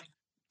 Yeah,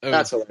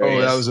 that's hilarious.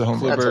 Oh, that was a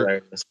home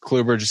run.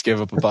 Kluber just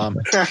gave up a bomb.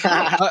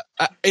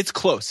 It's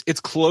close. It's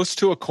close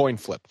to a coin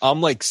flip.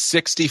 I'm like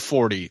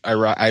 60-40.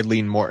 I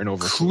lean Morton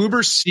over.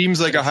 Kluber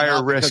seems like a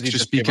higher risk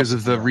just because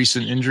of the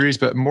recent injuries,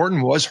 but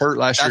Morton was hurt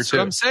last year too.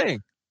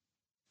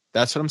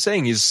 That's what I'm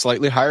saying. He's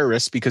slightly higher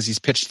risk because he's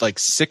pitched like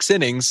 6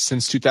 innings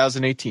since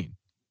 2018.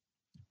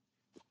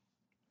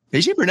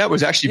 AJ Burnett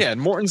was actually,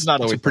 and Morton's not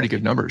always pretty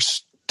good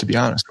numbers, to be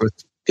honest with.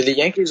 Do the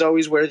Yankees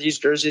always wear these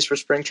jerseys for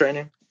spring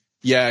training?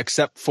 Yeah,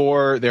 except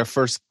for their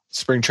first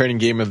spring training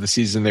game of the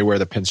season, they wear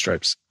the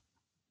pinstripes.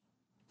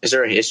 Is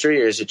there a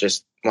history, or is it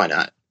just why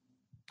not?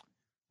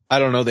 I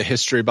don't know the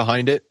history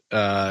behind it.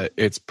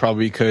 It's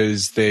probably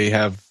because they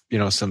have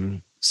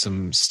some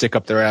stick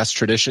up their ass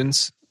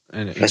traditions.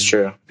 That's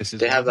true.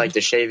 They have like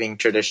the shaving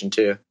tradition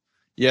too.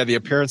 Yeah, the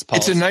appearance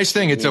policy. It's a nice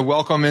thing. It's a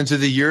welcome into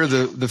the year.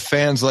 The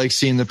fans like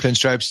seeing the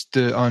pinstripes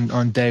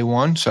on day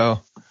one.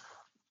 So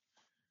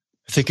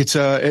I think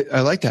I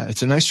like that.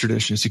 It's a nice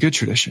tradition. It's a good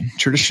tradition.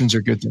 Traditions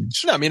are good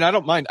things. No, I mean, I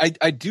don't mind.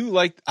 I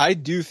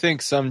do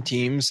think some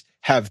teams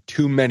have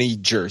too many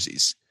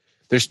jerseys.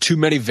 There's too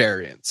many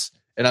variants.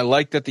 And I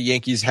like that the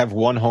Yankees have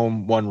one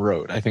home, one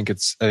road. I think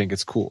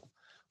it's cool.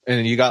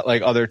 And you got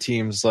like other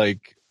teams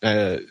like,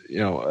 I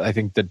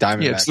think the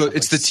Diamondbacks. Yeah,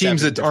 it's the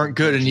teams that aren't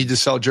good and need to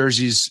sell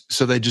jerseys,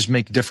 so they just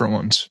make different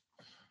ones.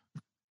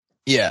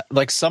 Yeah,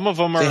 like some of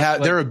them are. They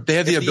have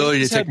the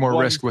ability to take more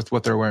risk with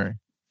what they're wearing.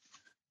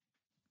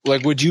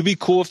 Like, would you be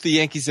cool if the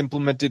Yankees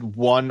implemented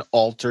one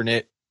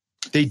alternate?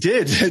 They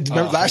did.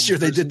 Remember last year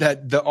they did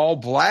the all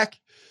black.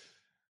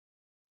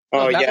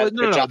 Oh yeah,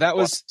 that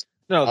was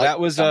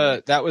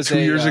 2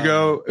 years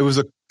ago. It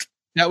was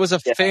That was a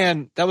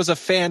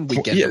fan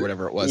weekend or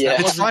whatever it was. Yeah.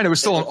 It's fine. It was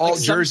still an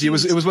alt jersey. It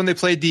was when they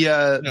played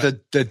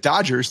the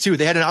Dodgers too.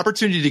 They had an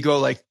opportunity to go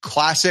like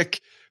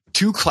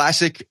two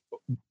classic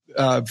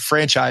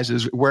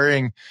franchises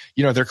wearing,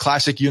 their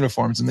classic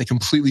uniforms, and they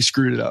completely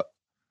screwed it up.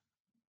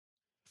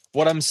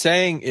 What I'm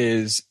saying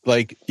is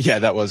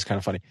that was kind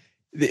of funny.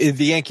 The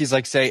Yankees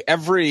say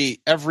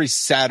every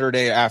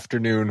Saturday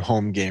afternoon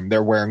home game,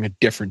 they're wearing a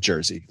different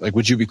jersey. Like,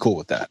 would you be cool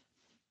with that?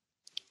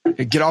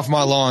 Get off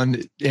my lawn.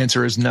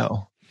 Answer is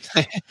no.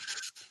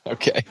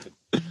 Okay.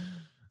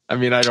 I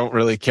mean, I don't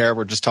really care.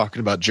 We're just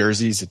talking about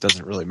jerseys. It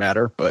doesn't really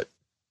matter. But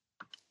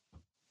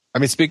I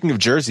mean, speaking of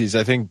jerseys,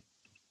 I think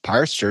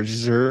Pirates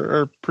jerseys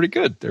are pretty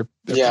good. They're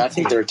I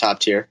think they're top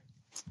tier.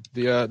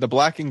 The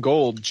black and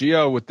gold,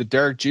 Gio with the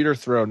Derek Jeter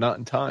throw, not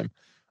in time.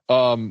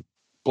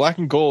 Black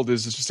and gold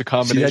is just a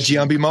combination. See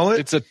that Giambi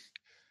mullet?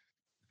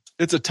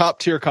 It's a top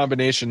tier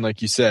combination,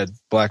 like you said,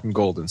 black and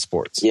gold in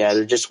sports. Yeah,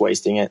 they're just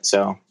wasting it.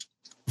 So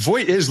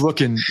Voit is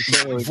looking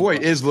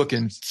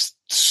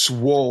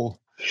swole,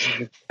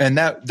 and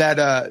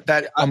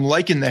that I'm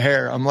liking the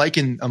hair. I'm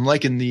liking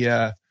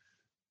the.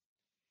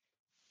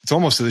 It's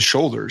almost to the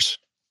shoulders.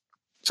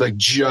 It's like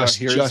just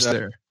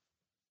there.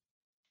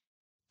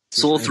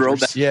 Swole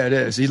throwback. Yeah, it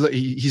is. He's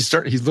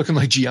looking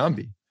like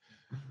Giambi.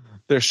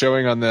 They're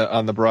showing on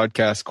the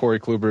broadcast Corey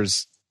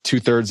Kluber's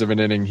 2/3 of an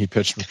inning he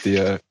pitched with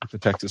the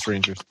Texas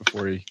Rangers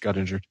before he got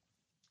injured.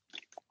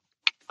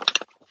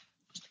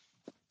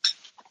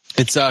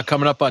 It's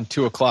coming up on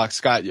 2:00.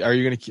 Scott, are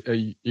you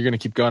gonna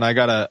keep going? I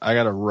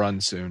gotta run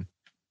soon.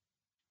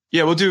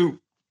 Yeah, we'll do.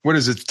 What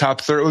is it?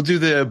 Top third. We'll do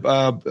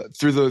the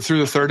through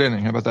the third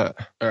inning. How about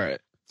that? All right.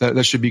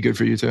 That should be good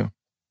for you too.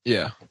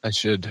 Yeah, I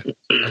should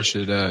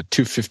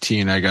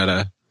 2:15. I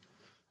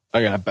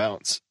gotta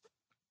bounce.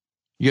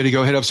 You got to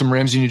go hit up some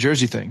Ramsey, New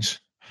Jersey things.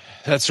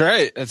 That's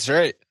right.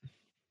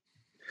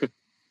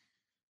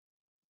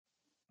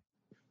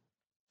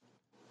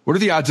 What are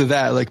the odds of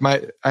that? Like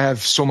I have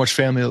so much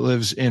family that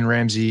lives in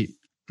Ramsey.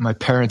 My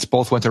parents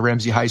both went to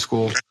Ramsey High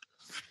School.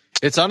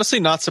 It's honestly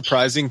not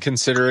surprising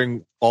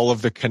considering all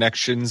of the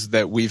connections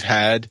that we've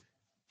had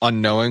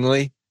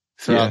unknowingly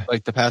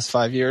throughout the past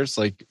 5 years.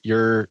 Like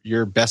your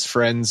best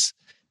friend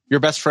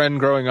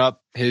growing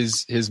up,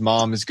 his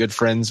mom is good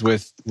friends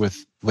with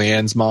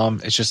Leanne's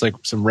mom. It's just like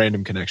some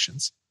random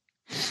connections.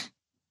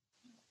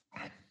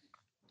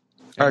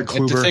 All right,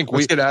 Kluber,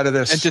 let's get out of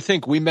this. And to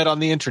think we met on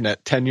the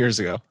internet 10 years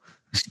ago.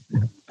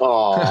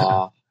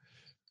 Aww.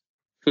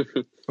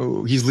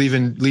 Oh, he's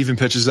leaving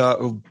pitches up.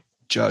 Oh,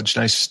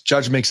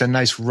 Judge makes a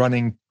nice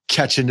running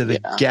catch into the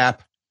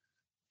gap.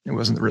 It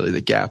wasn't really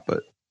the gap,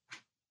 but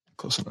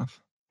close enough.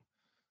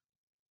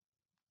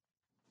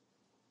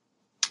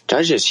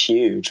 Judge is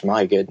huge.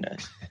 My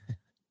goodness.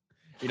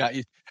 You're not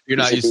used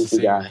to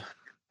seeing guy.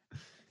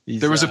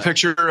 There was a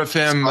picture of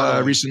him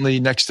recently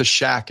next to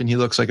Shaq, and he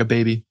looks like a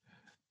baby.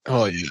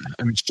 Oh yeah.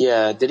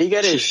 Yeah. Did he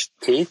get his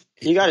teeth?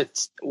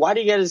 Why did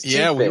he get his teeth?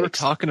 Yeah, we were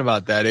talking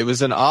about that. It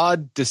was an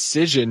odd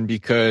decision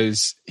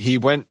because he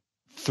went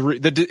through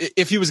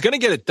if he was going to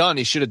get it done,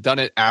 he should have done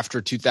it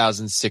after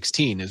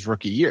 2016, his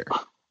rookie year.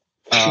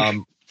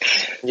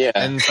 Yeah.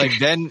 And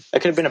then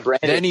that could have been a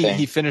branded thing.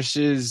 He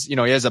finishes, he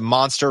has a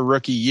monster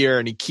rookie year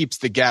and he keeps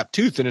the gap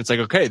tooth, and it's like,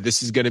 okay,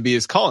 this is going to be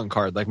his calling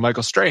card, like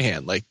Michael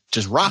Strahan, like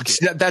just rock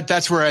it.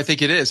 That's where I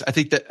think it is. I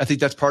think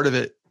that's part of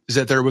it is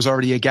that there was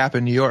already a gap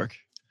in New York.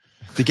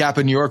 The gap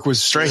in New York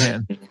was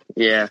Strahan.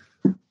 Yeah.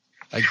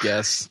 I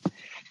guess.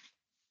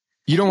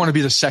 You don't want to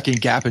be the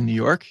second gap in New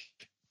York,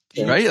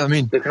 right? I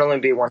mean, there can only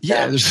be one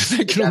gap. Yeah,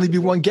 there can only be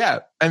one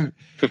gap. And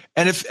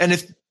if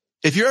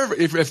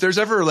there's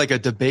ever like a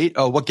debate,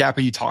 what gap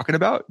are you talking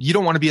about? You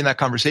don't want to be in that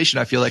conversation,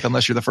 I feel like,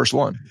 unless you're the first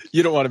one.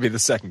 You don't want to be the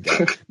second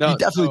guy. No, you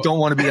definitely don't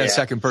want to be that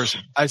second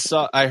person.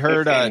 I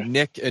heard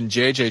Nick and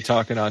JJ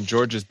talking on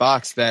George's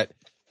Box that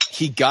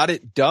he got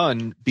it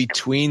done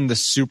between the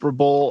Super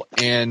Bowl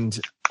and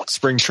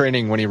spring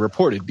training when he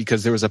reported,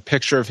 because there was a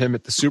picture of him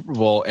at the Super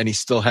Bowl and he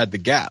still had the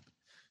gap.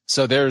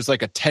 So there's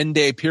like a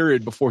 10-day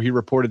period before he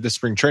reported the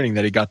spring training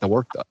that he got the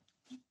work done.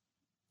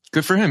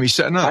 Good for him. He's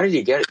setting up. How did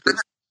he get it?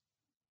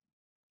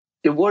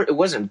 It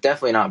wasn't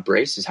definitely not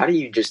braces. How do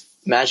you just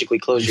magically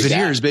close your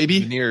veneers, gap.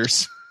 baby.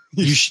 Veneers.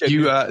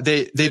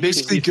 They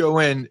basically go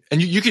in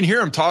and you can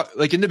hear him talk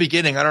like in the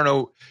beginning. I don't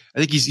know. I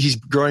think he's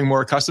growing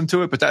more accustomed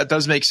to it, but that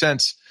does make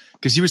sense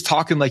because he was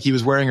talking like he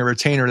was wearing a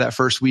retainer that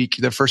first week,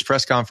 the first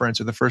press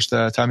conference or the first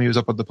time he was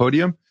up at the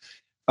podium.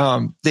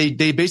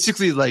 They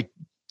basically like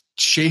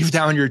shave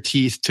down your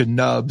teeth to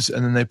nubs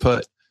and then they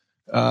put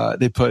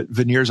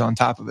veneers on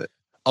top of it.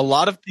 A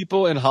lot of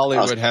people in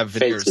Hollywood have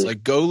veneers.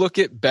 Like go look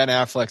at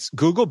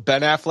Google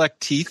Ben Affleck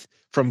teeth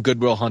from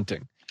Good Will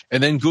Hunting.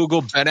 And then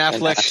Google Ben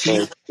Affleck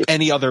teeth,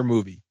 any other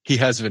movie. He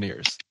has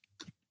veneers.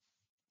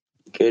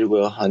 Good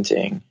Will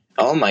Hunting.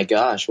 Oh my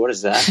gosh, what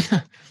is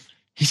that?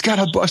 He's got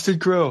a busted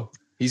grill.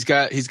 He's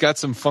got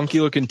some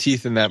funky looking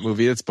teeth in that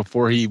movie. That's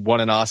before he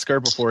won an Oscar,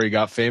 before he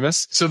got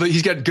famous. So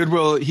he's got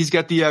Goodwill. He's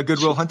got the Good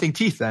Will Hunting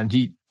teeth. Then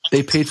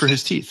they paid for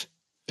his teeth.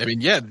 I mean,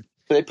 yeah,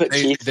 they put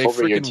teeth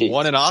over your teeth.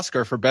 Won an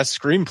Oscar for best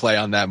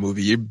screenplay on that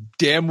movie. You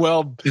damn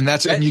well,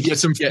 and you get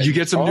some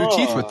new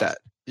teeth with that.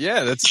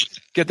 Yeah, let's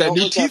get that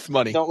new teeth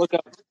money. Don't look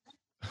up.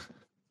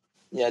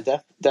 Yeah,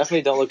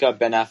 definitely don't look up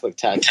Ben Affleck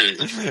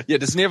tattoo. Yeah,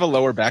 doesn't he have a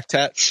lower back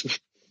tat?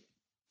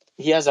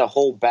 He has a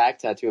whole back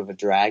tattoo of a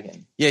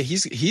dragon. Yeah,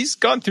 he's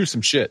gone through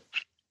some shit.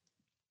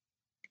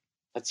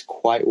 That's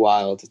quite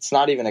wild. It's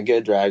not even a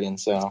good dragon,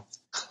 so.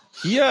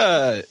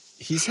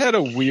 He's had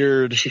a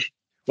weird.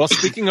 Well,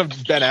 speaking of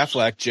Ben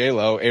Affleck,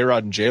 J-Lo,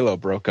 A-Rod and J-Lo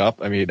broke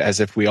up. I mean, as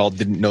if we all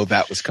didn't know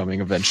that was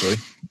coming eventually.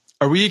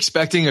 Are we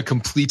expecting a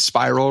complete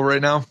spiral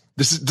right now?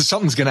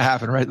 Something's going to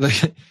happen, right?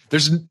 Like,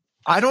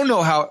 I don't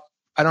know how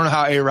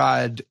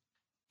A-Rod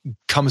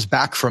comes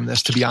back from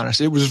this, to be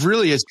honest. It was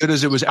really as good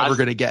as it was ever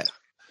going to get.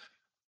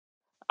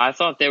 I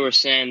thought they were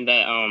saying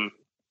that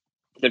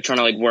they're trying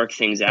to like work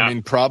things out. I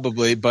mean,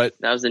 probably, but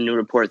that was the new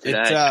report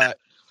today.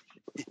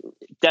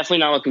 Definitely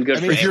not looking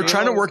good. If you're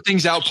trying to work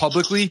things out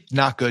publicly,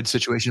 not good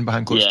situation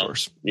behind closed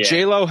doors. Yeah.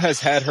 J-Lo has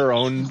had her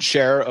own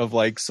share of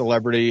like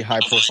celebrity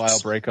high profile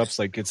breakups.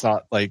 Like it's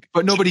not like,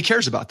 but nobody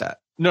cares about that.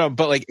 No,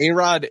 but like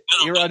A-Rod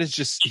is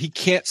just, he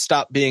can't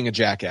stop being a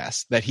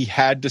jackass. That he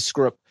had to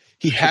screw up.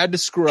 He had to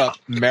screw up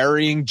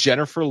marrying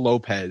Jennifer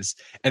Lopez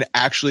and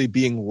actually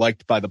being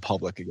liked by the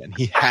public again.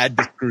 He had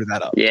to screw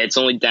that up. Yeah, it's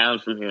only down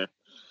from here.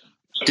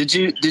 Did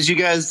you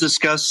guys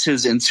discuss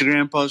his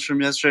Instagram post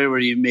from yesterday where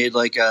he made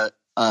like a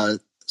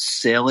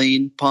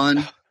sailing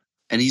pun?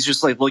 And he's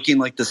just like looking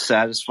like the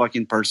saddest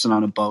fucking person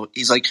on a boat.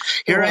 He's like,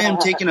 here I am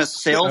taking a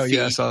selfie. Oh,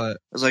 yeah, I saw that.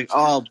 I was like,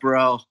 oh,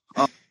 bro.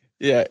 Oh.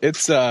 Yeah,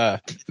 it's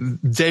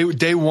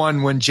day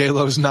one when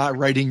J-Lo's not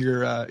writing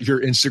your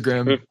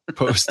Instagram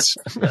posts.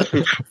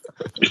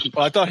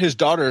 Well, I thought his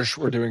daughters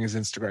were doing his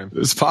Instagram.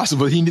 It's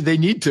possible. They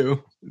need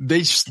to.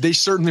 They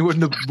certainly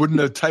wouldn't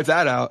have typed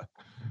that out.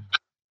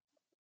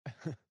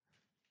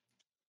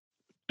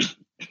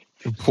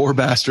 Poor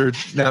bastard.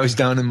 Now he's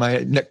down in my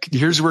neck.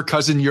 Here's where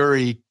cousin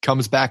Yuri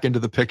comes back into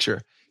the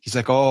picture. He's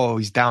like, oh,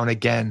 he's down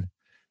again.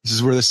 This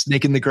is where the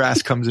snake in the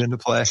grass comes into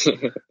play.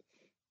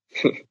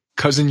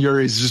 Cousin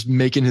Yuri's just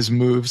making his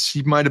moves.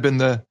 He might have been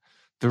the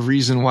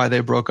reason why they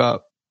broke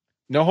up.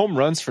 No home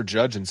runs for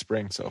Judge in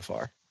spring so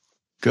far.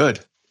 Good.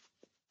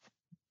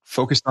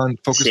 Focused on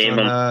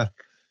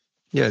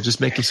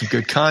just making some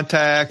good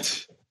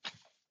contact.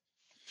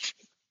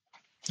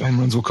 Home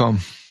runs will come.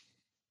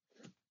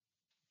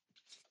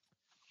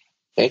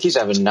 Yankees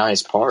have a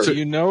nice park. So,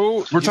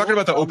 we're talking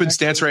about the open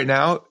stance right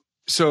now.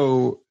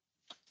 So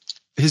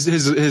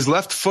his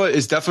left foot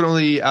is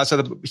definitely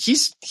outside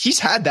he's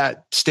had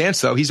that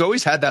stance though. He's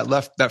always had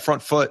that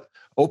front foot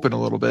open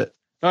a little bit.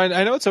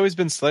 I know it's always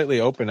been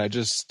slightly open. I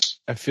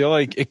feel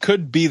like it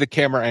could be the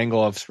camera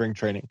angle of spring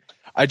training.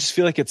 I just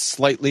feel like it's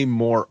slightly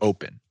more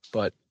open,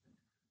 but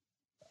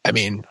I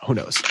mean, who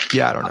knows?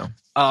 Yeah, I don't know.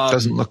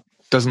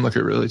 Doesn't look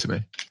it really to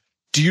me.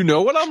 Do you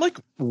know what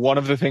one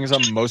of the things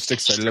I'm most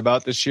excited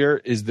about this year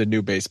is the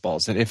new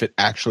baseballs and if it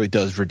actually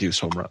does reduce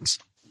home runs.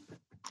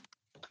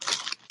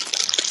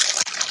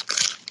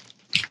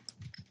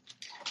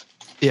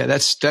 Yeah,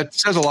 that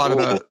says a lot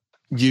about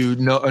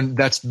and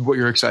that's what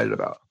you're excited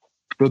about.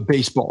 The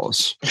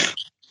baseballs.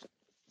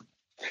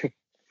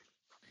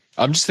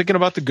 I'm just thinking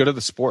about the good of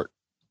the sport.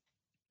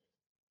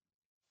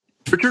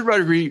 Richard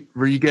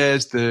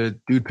Rodriguez, the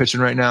dude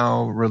pitching right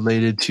now,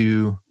 related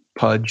to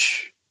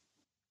Pudge.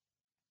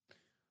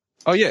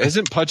 Oh yeah,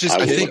 isn't Pudge's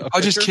kid? I think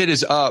Pudge's kid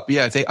is up.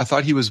 Yeah, I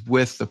thought he was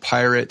with the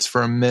Pirates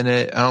for a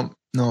minute. I don't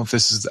know if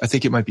this is. I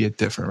think it might be a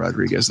different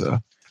Rodriguez though.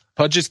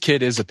 Pudge's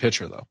kid is a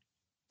pitcher though.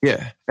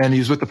 Yeah, and he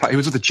was with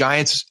the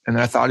Giants, and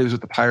then I thought he was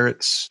with the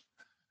Pirates.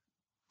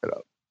 I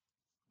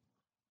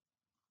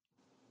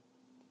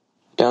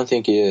don't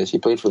think he is. He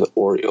played for the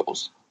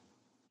Orioles.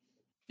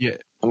 Yeah,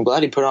 I'm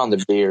glad he put on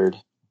the beard.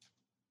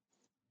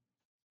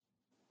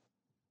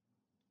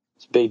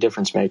 It's a big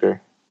difference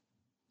maker.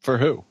 For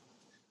who?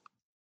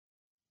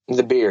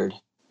 The beard.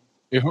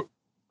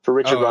 For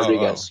Richard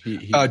Rodriguez.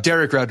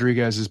 Derek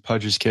Rodriguez is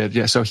Pudge's kid.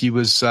 Yeah, so he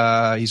was.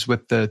 He's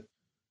with the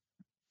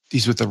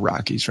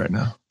Rockies right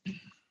now.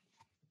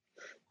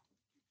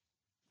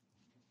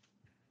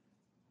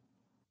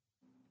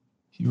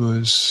 He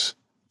was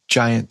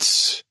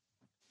Giants.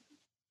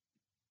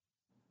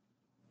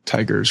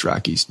 Tigers,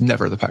 Rockies,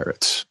 never the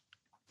Pirates.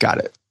 Got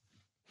it.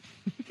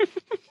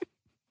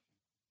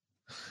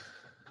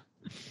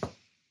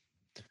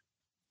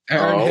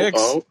 Aaron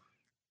Hicks.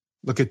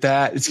 Look at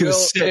that. It's going to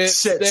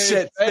sit.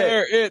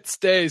 It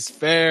stays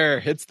fair.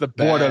 Hits the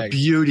bag. What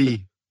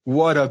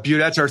a beauty.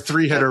 That's our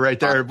 3-hitter right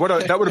there.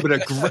 That would have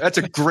been that's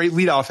a great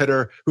leadoff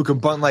hitter who can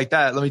bunt like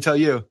that. Let me tell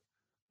you.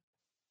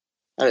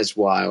 That is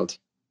wild.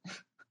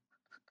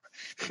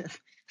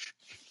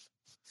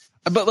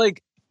 But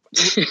like,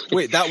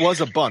 wait, that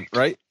was a bunt,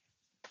 right?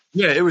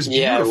 Yeah, it was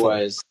beautiful. Yeah, it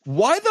was.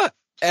 Why the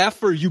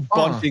F are you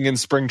bunting in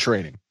spring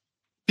training?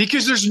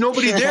 Because there's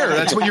nobody there.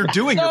 That's what you're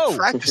doing. You're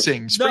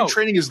practicing. Spring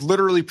training is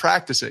literally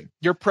practicing.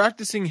 You're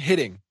practicing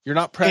hitting. You're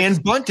not practicing.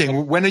 And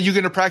bunting. When are you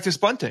going to practice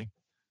bunting?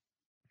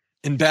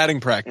 In batting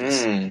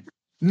practice.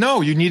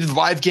 No, you needed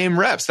live game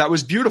reps. That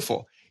was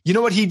beautiful. You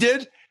know what he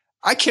did?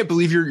 I can't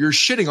believe you're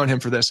shitting on him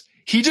for this.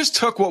 He just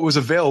took what was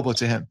available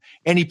to him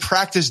and he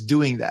practiced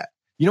doing that.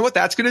 You know what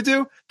that's going to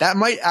do? That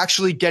might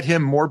actually get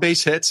him more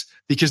base hits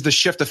because the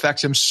shift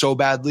affects him so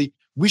badly.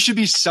 We should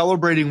be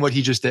celebrating what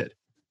he just did.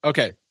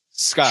 Okay,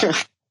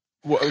 Scott,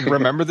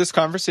 remember this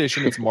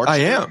conversation. It's March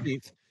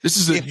 13th.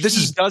 If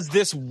he does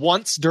this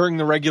once during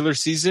the regular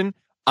season,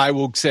 I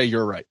will say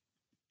you're right.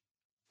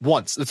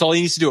 Once. That's all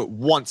he needs to do it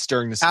once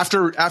during the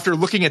season. After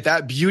looking at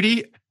that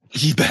beauty,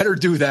 he better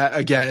do that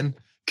again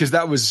because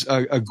that was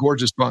a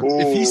gorgeous bunt.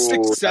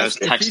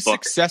 If he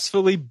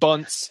successfully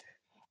bunts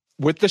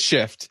with the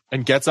shift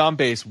and gets on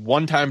base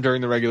one time during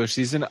the regular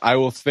season, I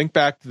will think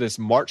back to this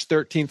March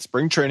 13th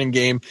spring training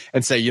game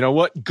and say, you know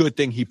what? Good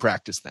thing he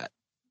practiced that.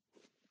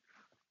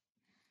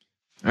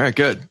 All right,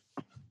 good.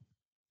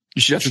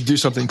 You should have to do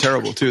something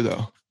terrible too,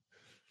 though.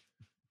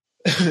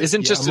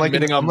 Isn't just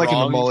admitting I'm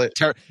wrong?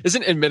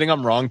 Isn't admitting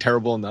I'm wrong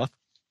terrible enough?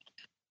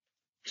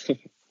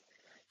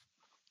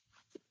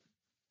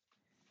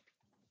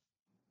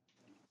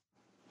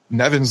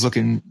 Nevin's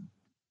looking.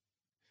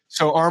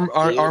 So arm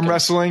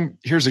wrestling.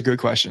 Here's a good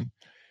question.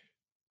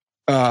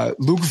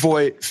 Luke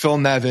Voit, Phil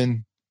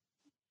Nevin,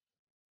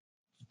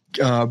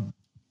 over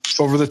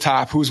the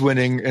top. Who's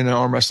winning in an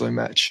arm wrestling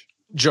match?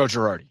 Joe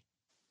Girardi.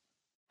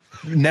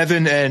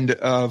 Nevin and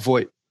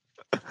Voit.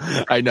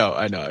 I know.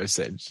 I was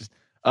saying.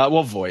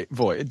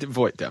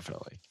 Voit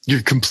definitely.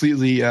 You're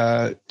completely.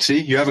 See,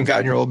 you haven't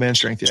gotten your old man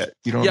strength yet.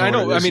 You don't. Yeah, I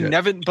know. I mean,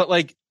 Nevin, but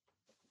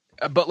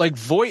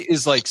Voit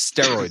is like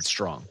steroid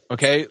strong.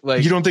 Okay,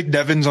 like you don't think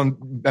Nevin's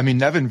on? I mean,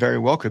 Nevin very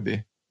well could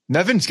be.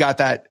 Nevin's got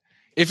that.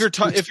 If you're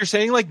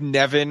saying like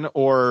Nevin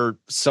or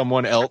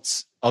someone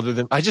else other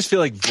than, I just feel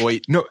like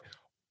Voit. No,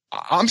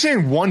 I'm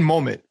saying one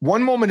moment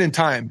in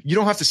time. You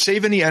don't have to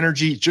save any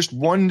energy. Just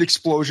one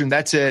explosion.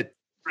 That's it.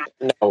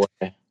 No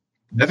way.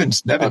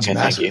 Nevin's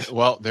massive.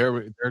 Well,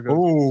 there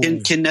goes.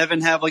 Can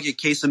Nevin have like a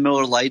case of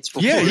Miller Lights?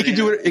 Yeah, he can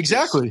do it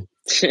exactly.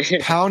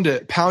 Pound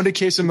a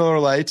case of Miller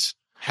Lights.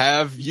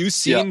 Have you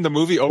seen the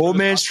movie Old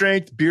Man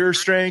Strength, Beer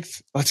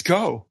Strength? Let's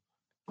go.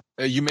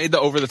 You made the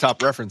over the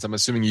top reference. I'm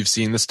assuming you've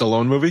seen the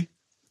Stallone movie.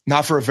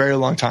 Not for a very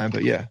long time,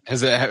 but yeah.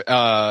 Has it?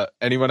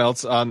 Anyone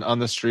else on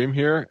the stream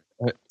here?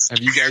 Have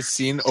you guys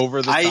seen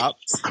Over the Top?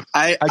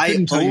 I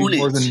couldn't tell you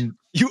more than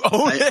you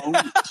own it.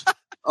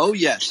 Oh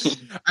yes.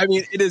 I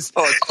mean, it is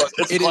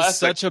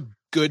such a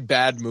good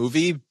bad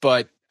movie,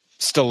 but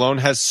Stallone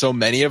has so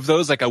many of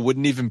those. Like I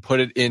wouldn't even put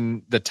it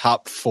in the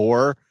top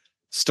 4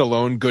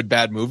 Stallone good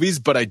bad movies,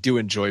 but I do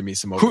enjoy me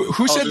some.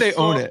 Who said they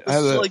own it? I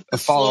have a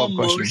follow-up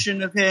question. The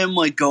motion of him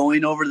like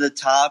going over the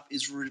top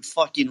is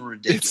fucking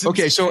ridiculous.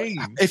 Okay, so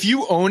if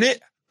you own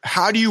it,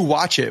 how do you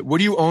watch it? What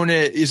do you own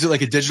it? Is it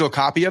like a digital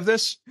copy of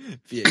this?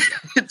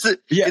 It's a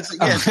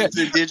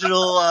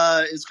digital.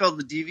 It's called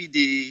the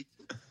DVD.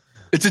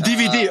 It's a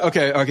DVD.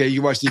 Okay.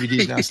 You watch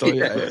DVDs now still.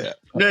 Yeah.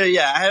 No,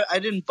 yeah. I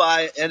didn't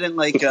buy. I didn't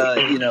like.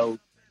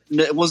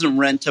 It wasn't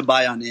rent to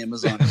buy on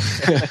Amazon.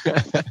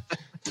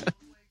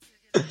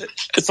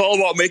 It's all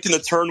about making the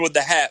turn with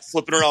the hat,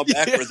 flipping around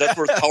backwards. That's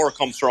where power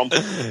comes from.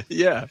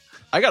 Yeah.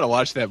 I got to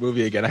watch that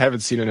movie again. I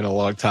haven't seen it in a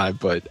long time,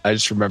 but I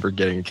just remember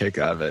getting a kick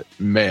out of it.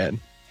 Man.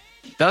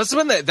 That was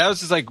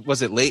just like,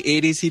 was it late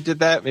 80s he did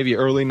that? Maybe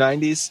early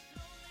 90s?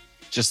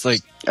 Just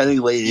like. I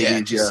think late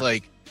 80s, just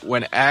like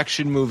when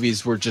action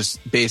movies were just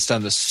based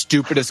on the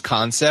stupidest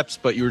concepts,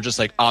 but you were just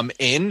like, I'm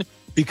in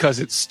because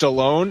it's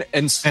Stallone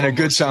and a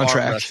good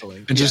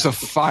soundtrack. And just a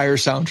fire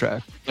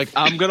soundtrack. Like,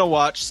 I'm going to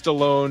watch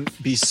Stallone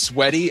be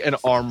sweaty and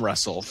arm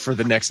wrestle for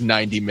the next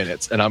 90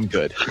 minutes, and I'm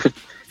good.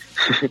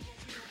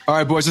 All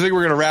right, boys, I think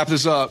we're going to wrap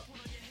this up.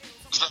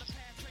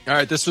 All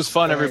right, this was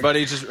fun,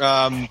 everybody. Just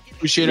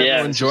appreciate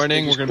everyone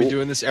joining. We're going to be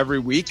doing this every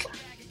week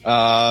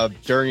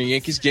during a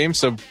Yankees game,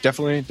 so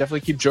definitely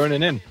keep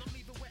joining in.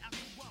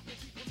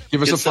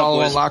 Give us a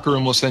follow on Locker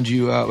Room. We'll send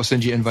you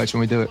invites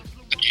when we do it.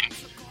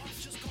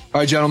 All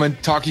right, gentlemen.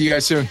 Talk to you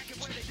guys soon.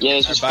 Yeah,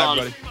 this was fun.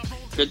 Buddy.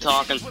 Good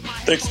talking.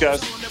 Thanks,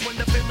 guys.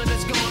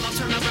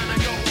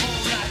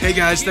 Hey,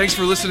 guys. Thanks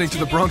for listening to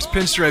the Bronx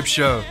Pinstripe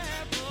Show.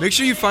 Make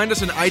sure you find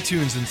us on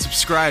iTunes and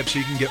subscribe so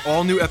you can get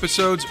all new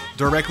episodes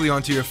directly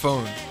onto your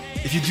phone.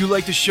 If you do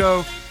like the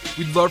show,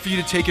 we'd love for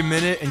you to take a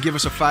minute and give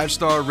us a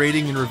 5-star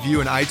rating and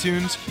review in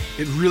iTunes.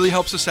 It really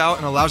helps us out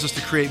and allows us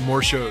to create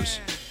more shows.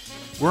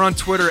 We're on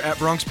Twitter at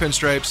Bronx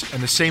Pinstripes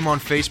and the same on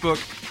Facebook.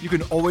 You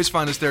can always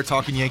find us there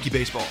talking Yankee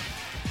baseball.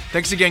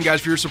 Thanks again,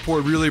 guys, for your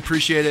support. Really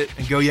appreciate it,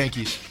 and go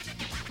Yankees.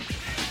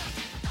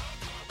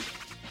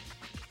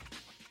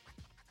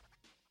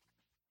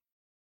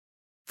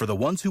 For the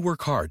ones who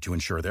work hard to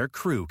ensure their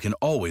crew can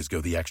always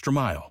go the extra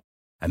mile,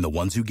 and the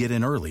ones who get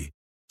in early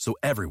so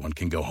everyone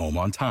can go home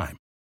on time,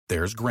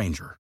 there's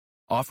Grainger,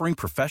 offering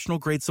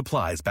professional-grade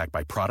supplies backed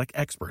by product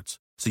experts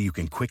so you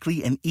can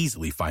quickly and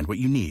easily find what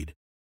you need.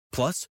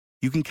 Plus,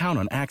 you can count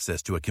on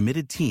access to a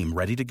committed team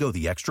ready to go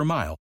the extra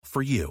mile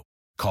for you.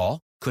 Call,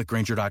 click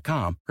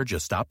Grainger.com, or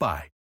just stop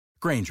by.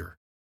 Grainger,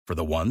 for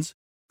the ones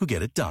who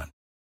get it done.